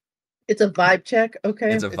 It's a vibe check.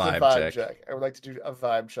 Okay. It's a vibe check. I would like to do a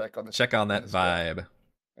vibe check on this. Check on that vibe.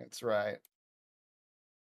 That's right.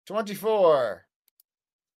 24.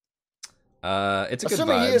 It's a good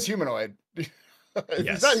Assuming vibe. he is humanoid. If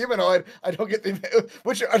Yes. he's not humanoid, I don't get the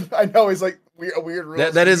which I know is like a weird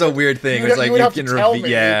rule. That is a weird thing. It's like you can reveal.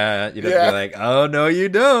 Yeah, you'd have to be like, "Oh no, you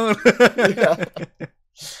don't." Yeah.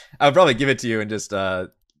 I'll probably give it to you and just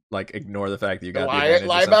like ignore the fact that you got the advantage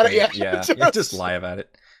lie or about it. something. Yeah, just lie about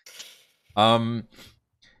it.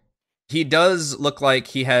 He does look like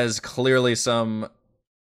he has clearly some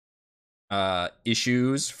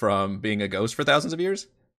issues from being a ghost for thousands of years.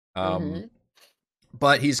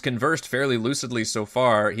 But he's conversed fairly lucidly so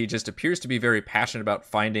far. He just appears to be very passionate about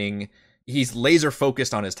finding... He's laser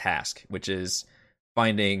focused on his task, which is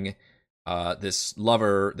finding this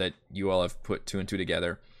lover that you all have put 2 and 2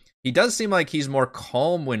 together. He does seem like he's more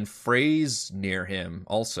calm when Frey's near him,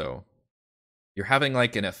 also. You're having,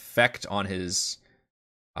 like, an effect on his,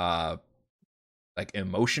 like,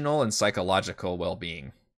 emotional and psychological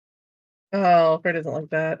well-being. Oh, Frey doesn't like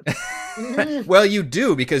that. Well, you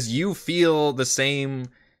do, because you feel the same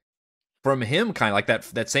from him, kind of like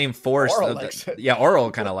that same force. Oral likes it. Yeah,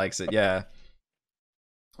 Oral kind of likes it. Yeah.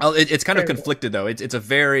 Well, it's kind of conflicted though.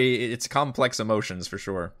 It's complex emotions for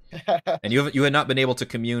sure. And you had not been able to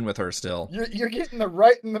commune with her still. You're getting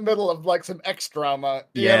right in the middle of like some X drama.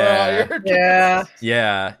 Yeah.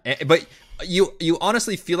 Yeah. But you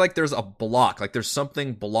honestly feel like there's a block, like there's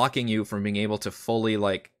something blocking you from being able to fully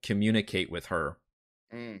like communicate with her.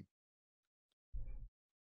 Mm.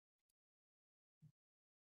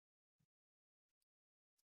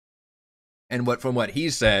 And from what he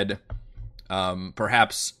said,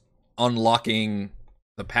 perhaps unlocking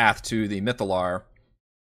the path to the Mythalar,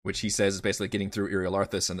 which he says is basically getting through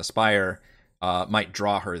Irialarthus and the Spire, might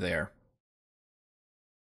draw her there.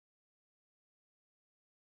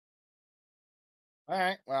 All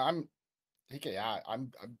right. Well,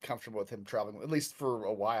 I'm comfortable with him traveling, at least for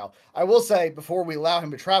a while. I will say, before we allow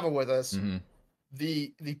him to travel with us,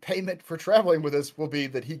 the payment for traveling with us will be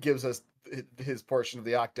that he gives us his portion of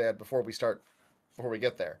the Octad before we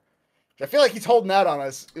get there. I feel like he's holding out on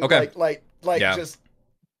us. Okay. Like Yeah. just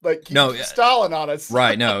like he's stalling on us.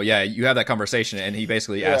 Right, no, yeah, you have that conversation, and he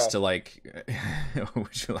basically asks to, like,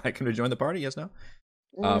 would you like him to join the party? Yes, no?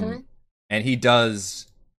 And he does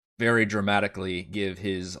very dramatically give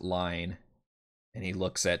his line, and he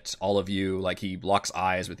looks at all of you, like he locks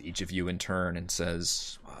eyes with each of you in turn and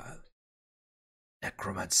says,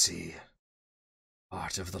 necromancy.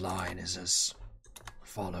 Part of the line is as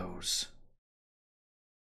follows.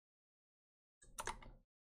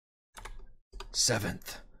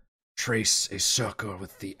 7th, trace a circle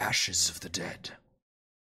with the ashes of the dead.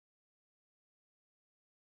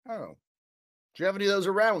 Oh. Do you have any of those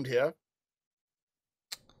around here?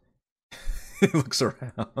 he looks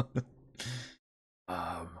around.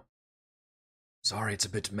 Sorry, it's a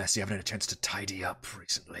bit messy. I haven't had a chance to tidy up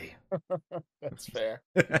recently. That's fair.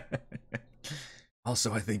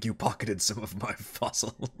 Also, I think you pocketed some of my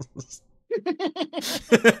fossils.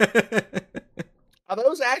 Are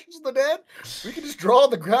those ashes of the dead? We can just draw on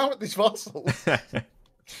the ground with these fossils.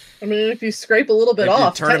 I mean, if you scrape a little bit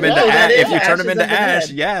off, if you turn them into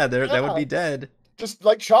ash, yeah, that would be dead. Just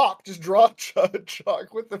like chalk, just draw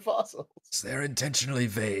chalk with the fossils. They're intentionally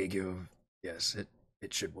vague. Yes,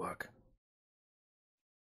 it should work.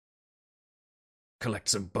 Collect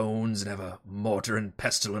some bones and have a mortar and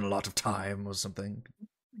pestle in a lot of time or something.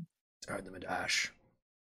 Turn them into ash.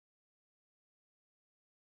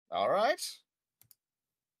 All right.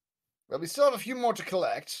 Well, we still have a few more to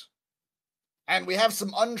collect. And we have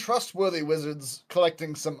some untrustworthy wizards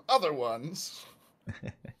collecting some other ones.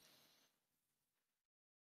 I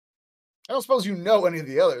don't suppose you know any of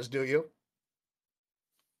the others, do you?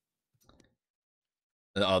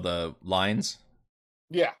 The lines?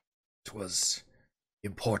 Yeah. It was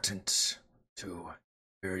important to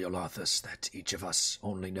Irialarthus that each of us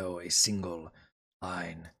only know a single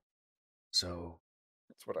line. So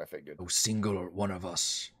that's what I figured. No single one of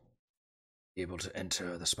us be able to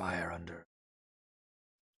enter the spire under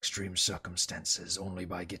extreme circumstances, only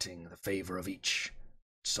by getting the favor of each.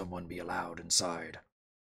 Someone be allowed inside.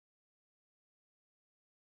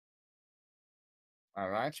 All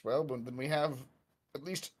right. Well, then we have at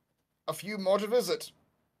least a few more to visit.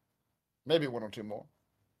 Maybe 1 or 2 more.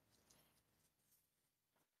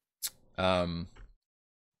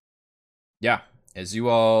 Yeah. As you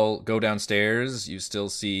all go downstairs, you still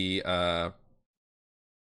see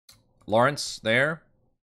Lawrence there,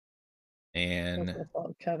 and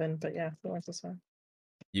Kevin, but yeah, Lawrence is fine.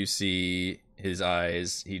 you see his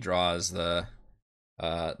eyes. He draws the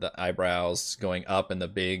eyebrows going up and the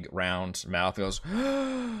big round mouth. He goes,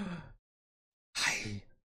 Hi,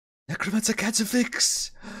 Necromancer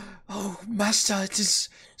Catafix. Oh, Master, it is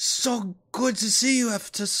so good to see you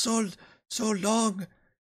after so long.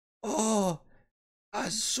 Oh,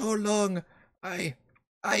 so long. I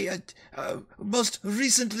most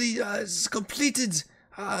recently completed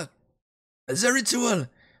the ritual.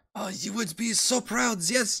 You would be so proud.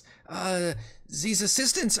 Yes. These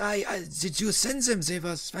assistants, did you send them? They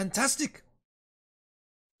were fantastic.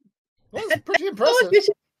 Well, that's pretty I impressive. you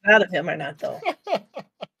should be proud of him or not, though.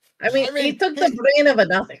 I mean, he took the brain of a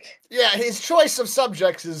Nothic. Yeah, his choice of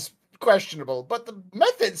subjects is questionable, but the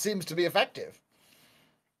method seems to be effective.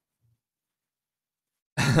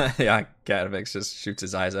 yeah, Catavix just shoots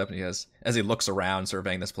his eyes up and he goes, as he looks around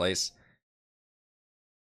surveying this place,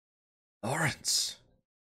 Lawrence.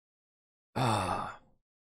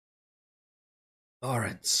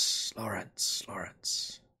 Lawrence.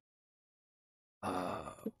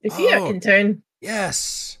 Is he our intern?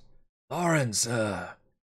 Yes. Lawrence,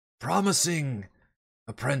 promising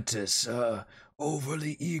apprentice,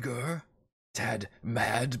 overly eager, tad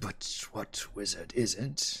mad, but what wizard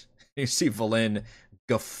isn't? You see Valin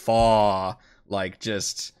guffaw, like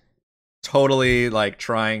just totally like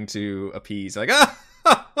trying to appease, like, oh,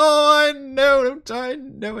 I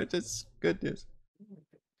know it. It's good news.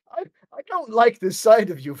 I don't like this side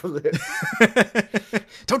of you, Valin.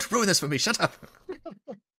 Don't ruin this for me. Shut up.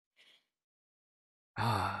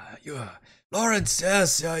 Lawrence,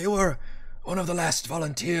 yes, you were one of the last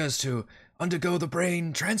volunteers to undergo the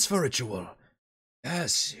brain transfer ritual.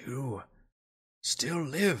 Yes, you still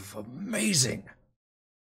live. Amazing.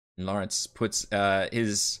 And Lawrence puts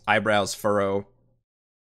his eyebrows furrow.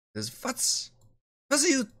 Says, what are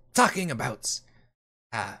you talking about?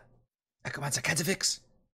 Necromancer Catafix?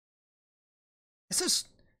 There's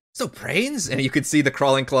no brains? And you could see the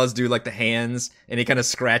crawling claws do like the hands, and he kind of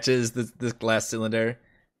scratches the glass cylinder.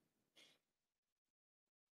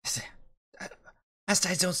 Master,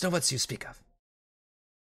 I don't know what you speak of.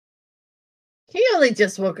 He only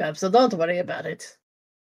just woke up, so don't worry about it.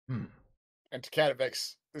 And to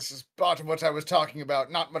Catavix, this is part of what I was talking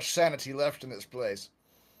about. Not much sanity left in this place.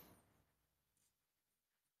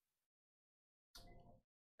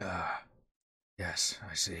 Yes,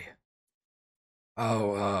 I see.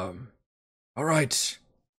 Oh, all right.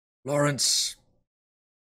 Lawrence,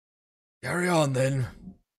 carry on then.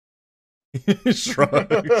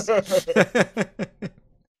 Shrugs.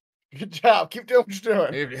 Good job. Keep doing what you're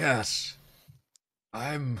doing. Yes.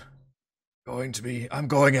 I'm going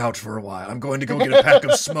out for a while. I'm going to go get a pack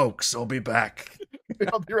of smokes. I'll be back.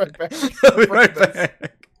 I'll be right back. I'll be right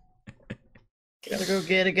back. Gotta go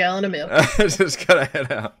get a gallon of milk. Just gotta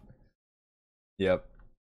head out. Yep.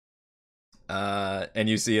 And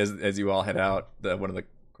you see as you all head out, one of the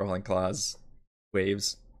crawling claws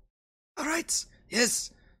waves. All right.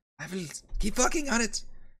 Yes, I will keep working on it.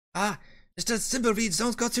 Mr. Thimbleweed,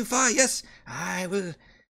 don't go too far. Yes, I will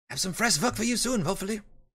have some fresh work for you soon, hopefully.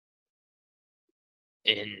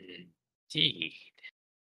 Indeed.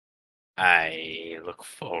 I look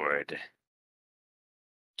forward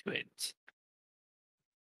to it.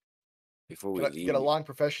 Before we leave, Get a long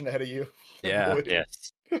profession ahead of you. Yeah.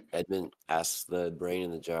 Yes. Edmund asks the brain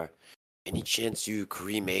in the jar, any chance you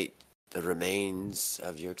cremate the remains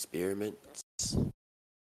of your experiments?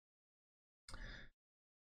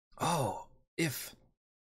 Oh, if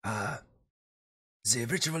the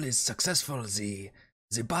ritual is successful, the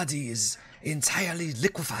body is entirely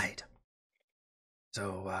liquefied.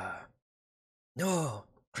 So no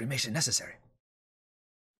cremation necessary.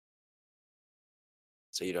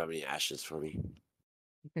 So you don't have any ashes for me?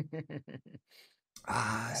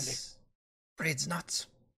 Afraid not.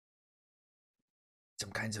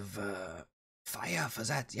 Some kinds of fire for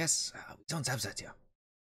that, yes. We don't have that here.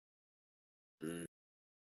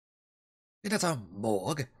 We're not a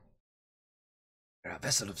morgue. We're a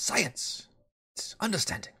vessel of science. It's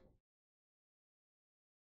understanding.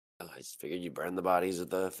 Well, I just figured you burned the bodies of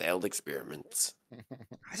the failed experiments.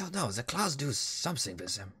 I don't know. The claws do something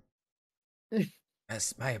with them.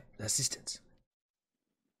 As my assistant.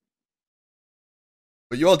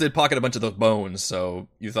 But you all did pocket a bunch of those bones, so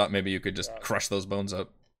you thought maybe you could just crush those bones up.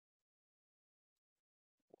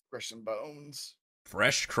 Crush some bones.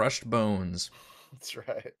 Fresh crushed bones. That's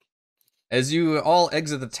right. As you all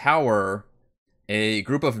exit the tower A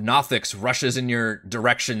group of Nothics rushes in your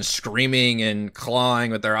direction, screaming and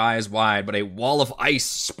clawing with their eyes wide, but a wall of ice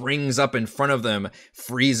springs up in front of them,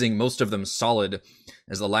 freezing most of them solid.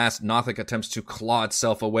 As the last Nothic attempts to claw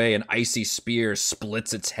itself away, an icy spear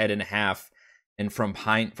splits its head in half, and from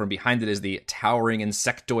behind it is the towering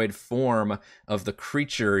insectoid form of the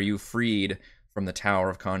creature you freed from the Tower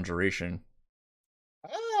of Conjuration.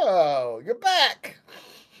 Oh, you're back!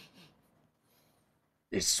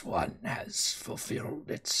 This one has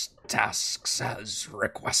fulfilled its tasks as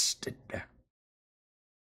requested.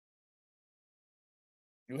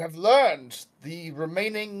 You have learned the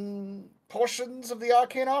remaining portions of the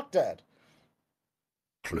Arcane Octad.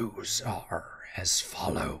 Clues are as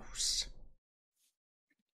follows.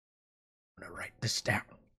 I'm gonna write this down.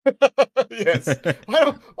 Yes.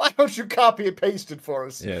 Why don't you copy and paste it for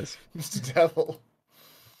us? Yes. Mr. Devil.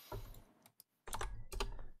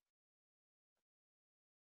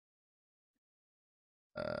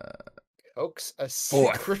 Coax a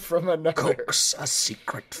secret from another. Coax a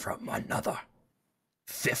secret from another.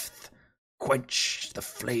 5th, quench the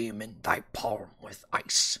flame in thy palm with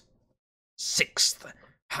ice. 6th,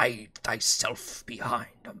 hide thyself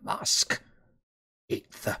behind a mask.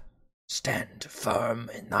 8th, stand firm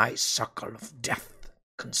in thy circle of death.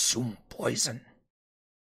 Consume poison.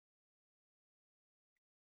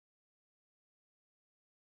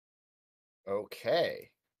 Okay.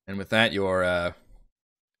 And with that, your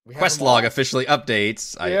We have quest them all? log officially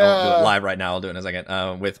updates. I won't do it live right now. I'll do it in a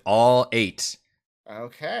second. With all 8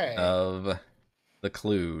 Okay. of the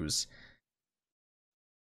clues.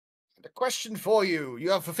 A question for you. You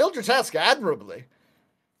have fulfilled your task admirably.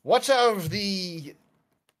 What of the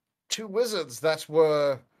 2 wizards that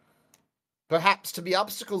were perhaps to be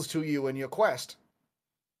obstacles to you in your quest?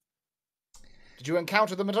 Did you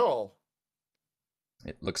encounter them at all?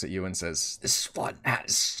 It looks at you and says, This one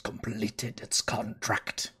has completed its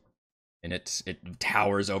contract. and it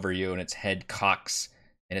towers over you, and its head cocks,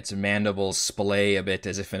 and its mandibles splay a bit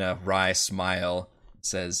as if in a wry smile. It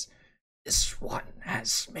says, This one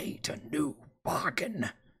has made a new bargain.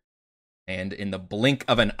 and in the blink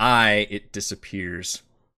of an eye, it disappears.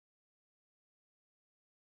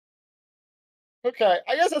 Okay,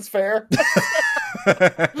 I guess that's fair. if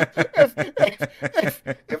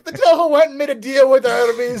the devil went and made a deal with our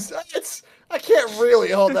enemies, I can't really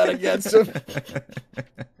hold that against him.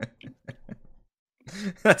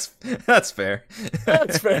 That's fair.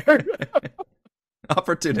 That's fair.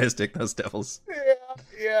 Opportunistic, those devils.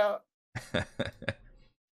 Yeah.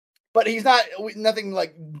 But he's not. Nothing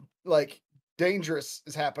like dangerous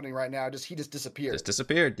is happening right now. He just disappeared. Just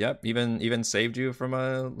disappeared. Yep. Even saved you from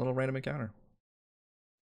a little random encounter.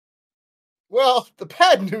 Well, the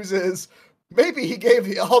bad news is maybe he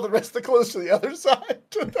gave all the rest of the clues to the other side.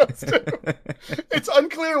 To those two. It's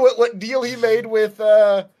unclear what deal he made with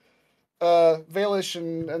Valish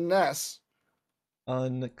and Ness.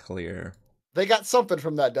 Unclear. They got something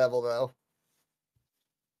from that devil, though.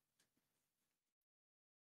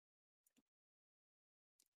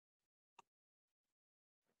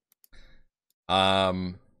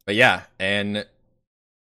 But yeah, and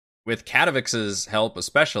with Katavix's help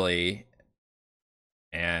especially,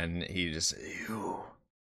 and he just, You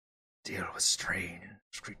deal with strange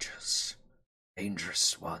creatures,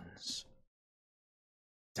 dangerous ones.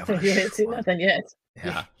 You Devilish ain't seen one. nothing yet.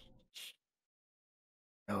 yeah.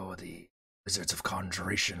 No, the wizards of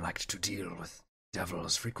conjuration liked to deal with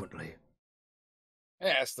devils frequently.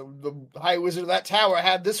 Yes, the High Wizard of that tower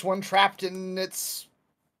had this one trapped in its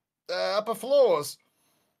upper floors.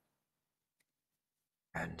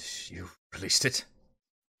 And you released it?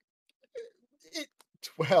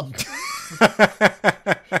 Well,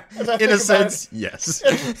 In a sense, yes.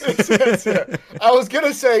 I was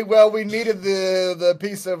gonna say, well, we needed the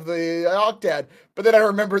piece of the Octad, but then I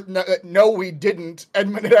remembered, no, we didn't.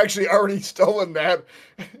 Edmund had actually already stolen that,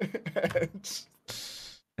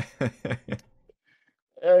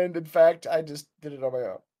 and in fact, I just did it on my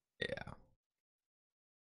own.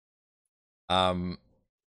 Yeah.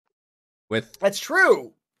 With That's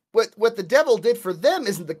true. What the devil did for them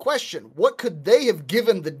isn't the question. What could they have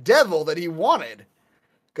given the devil that he wanted?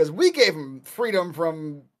 Because we gave him freedom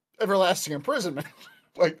from everlasting imprisonment.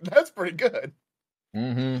 Like, that's pretty good.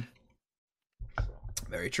 Mm-hmm.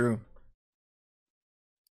 Very true.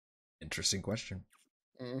 Interesting question.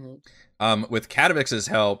 Mm-hmm. With Katavix's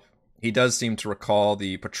help, he does seem to recall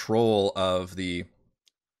the patrol of the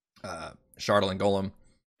Shardle and Golem.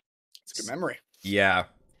 It's a good memory. Yeah.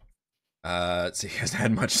 So he hasn't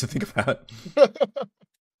had much to think about.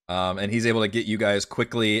 And he's able to get you guys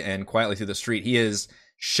quickly and quietly through the street. He is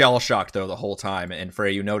shell-shocked, though, the whole time. And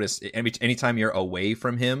Frey, you notice anytime you're away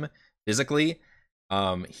from him physically,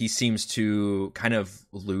 he seems to kind of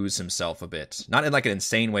lose himself a bit. Not in like an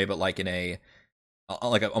insane way, but like in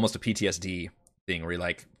almost a PTSD thing where he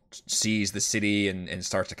like sees the city and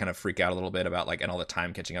starts to kind of freak out a little bit about like, and all the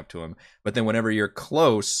time catching up to him. But then whenever you're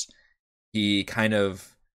close, he kind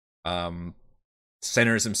of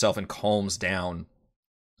centers himself and calms down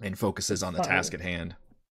and focuses on the task at hand.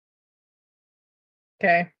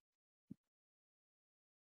 Okay.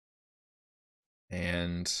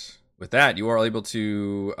 And with that, you are able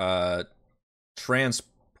to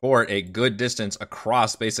transport a good distance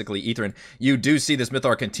across basically Ythryn. You do see this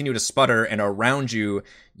Mythar continue to sputter, and around you,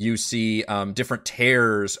 you see different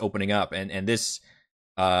tears opening up, and this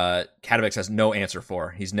Catavix has no answer for.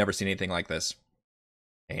 He's never seen anything like this.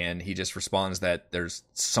 And he just responds that there's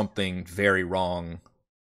something very wrong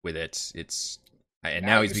with it. And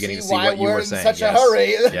now he's beginning to see what you were saying. Such a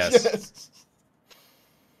hurry. Yes.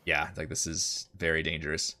 Yeah, like this is very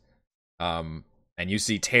dangerous. And you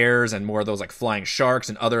see tears and more of those like flying sharks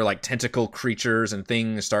and other like tentacle creatures and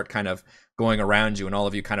things start kind of going around you, and all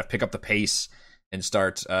of you kind of pick up the pace and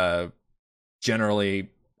start generally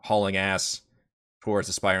hauling ass towards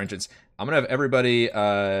the spire entrance. I'm gonna have everybody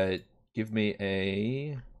give me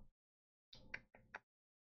a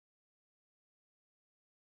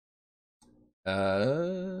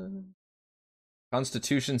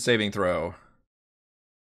Constitution saving throw.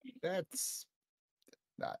 That's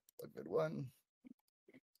not a good one.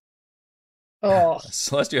 Oh,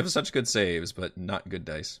 Celeste, you have such good saves, but not good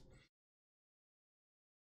dice.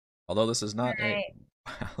 Although this is not Right.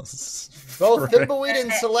 Both Thimbleweed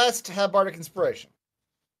and Celeste have Bardic Inspiration.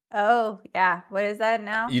 Oh, yeah. What is that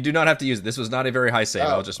now? You do not have to use it. This was not a very high save.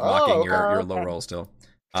 I was just mocking your low okay. roll still.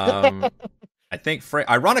 I think,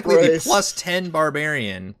 ironically, the Brace. plus 10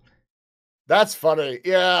 barbarian, That's funny.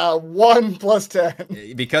 Yeah, 1 plus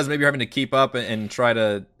 10. because maybe you're having to keep up and try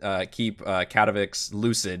to keep Catavix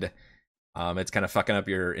lucid. It's kind of fucking up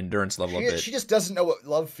your endurance level a bit. She just doesn't know what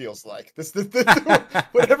love feels like. This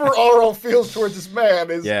whatever Aurel feels towards this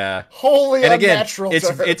man is wholly and again, unnatural.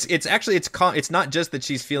 it's not just that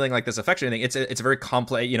she's feeling like this affection thing. It's a very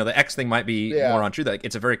complex. You know, the X thing might be more untrue. That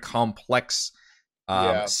it's a very complex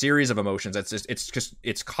series of emotions.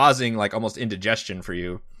 It's causing like almost indigestion for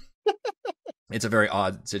you. It's a very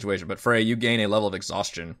odd situation. But Frey, you gain a level of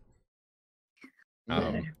exhaustion.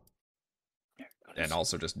 And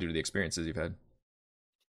also just due to the experiences you've had.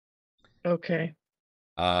 okay.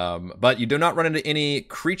 But you do not run into any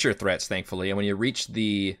creature threats, thankfully. And when you reach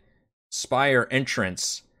the spire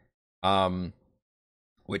entrance,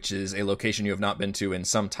 which is a location you have not been to in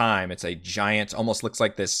some time, it's a giant, almost looks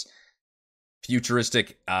like this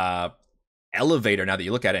futuristic elevator now that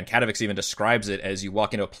you look at it. And Catavix even describes it as you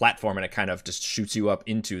walk into a platform and it kind of just shoots you up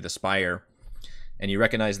into the spire. And you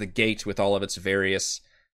recognize the gate with all of its various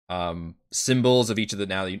symbols of each of the,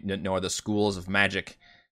 now you know, are the schools of magic,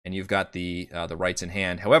 and you've got the rites in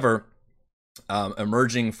hand. However,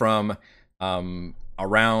 emerging from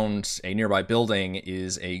around a nearby building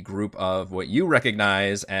is a group of what you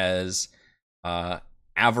recognize as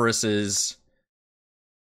Avarice's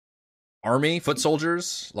army, foot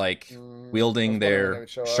soldiers, like wielding their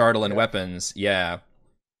Chardalyn weapons. Yeah.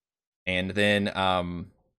 And then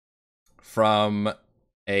from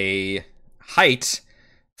a height,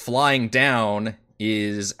 flying down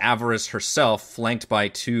is Avarice herself, flanked by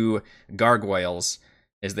 2 gargoyles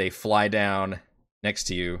as they fly down next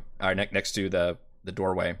to you, or next to the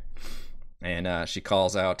doorway. And she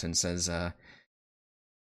calls out and says, I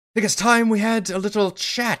think it's time we had a little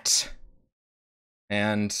chat.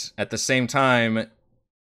 And at the same time,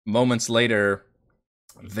 moments later,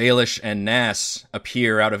 Valish and Nass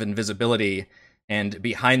appear out of invisibility, and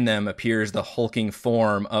behind them appears the hulking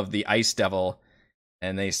form of the Ice Devil.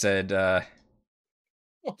 And they said,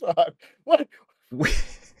 Hold on. What?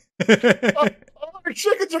 All our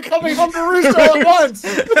chickens are coming home to roost all at once.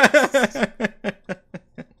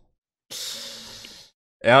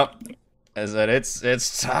 Yep. I said,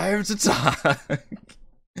 it's time to talk.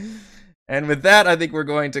 And with that, I think we're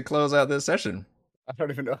going to close out this session. I don't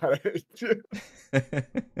even know how to.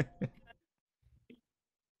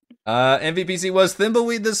 MVPC was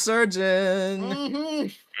Thimbleweed the Surgeon.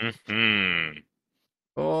 Mm-hmm.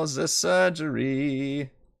 For the surgery.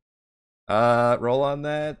 Roll on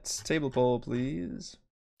that table pole, please.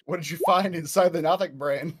 What did you find inside the Nothic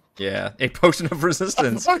brain? Yeah, a potion of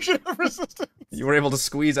resistance. A potion of resistance. You were able to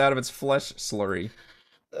squeeze out of its flesh slurry.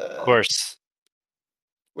 Of course.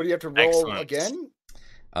 What do you have to roll Excellent. again?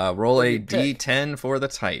 Roll What a did you pick? D10 for the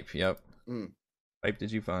type. Yep. Mm. Type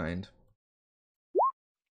did you find?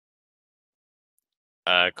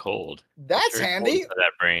 Cold. That's Very handy. cold for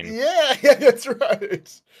that brain. Yeah, that's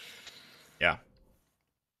right.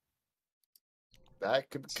 that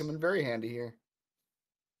could come in very handy here.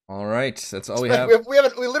 All right, that's all we have. We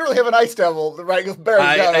literally have an ice devil right bearing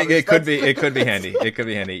down on us. It could be handy. It could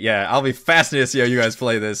be handy. Yeah, I'll be fascinated to see how you guys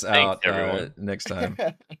play this out next time.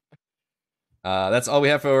 That's all we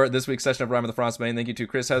have for this week's session of Rime of the Frostmaiden. Thank you to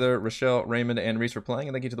Chris, Heather, Rochelle, Raymond, and Reese for playing,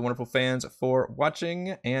 and thank you to the wonderful fans for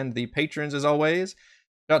watching, and the patrons as always.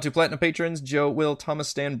 Shout out to Platinum patrons, Joe, Will, Thomas,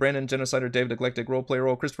 Stan, Brandon, Genocider, David, Eclectic, Roleplay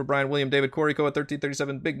Roll, Christopher, Brian, William, David, Corey, Koa,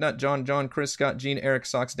 1337, Big Nut, John, Chris, Scott, Gene, Eric,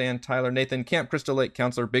 Socks, Dan, Tyler, Nathan, Camp, Crystal Lake,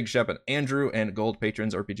 Counselor, Big Shep, and Andrew, and Gold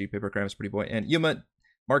patrons, RPG, Paper Crams, Pretty Boy, and Yuma,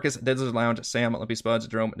 Marcus, Desert Lounge, Sam, Limpy Spuds,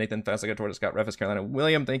 Jerome, Nathan, Fast Like a Tortoise, Scott, Refus, Carolina,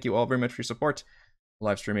 William. Thank you all very much for your support.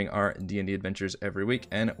 Live streaming our D&D adventures every week,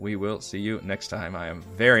 and we will see you next time. I am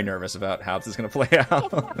very nervous about how this is going to play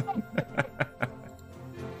out.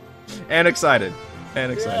 And excited.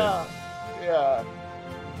 Yeah.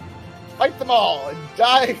 Fight them all and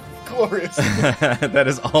die gloriously. That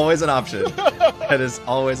is always an option. I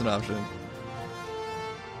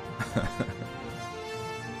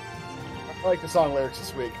like the song lyrics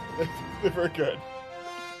this week. They're very good.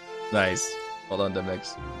 Nice. Well done,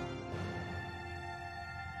 Demix.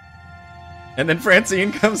 And then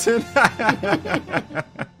Francine comes in.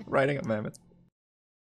 Riding a mammoth.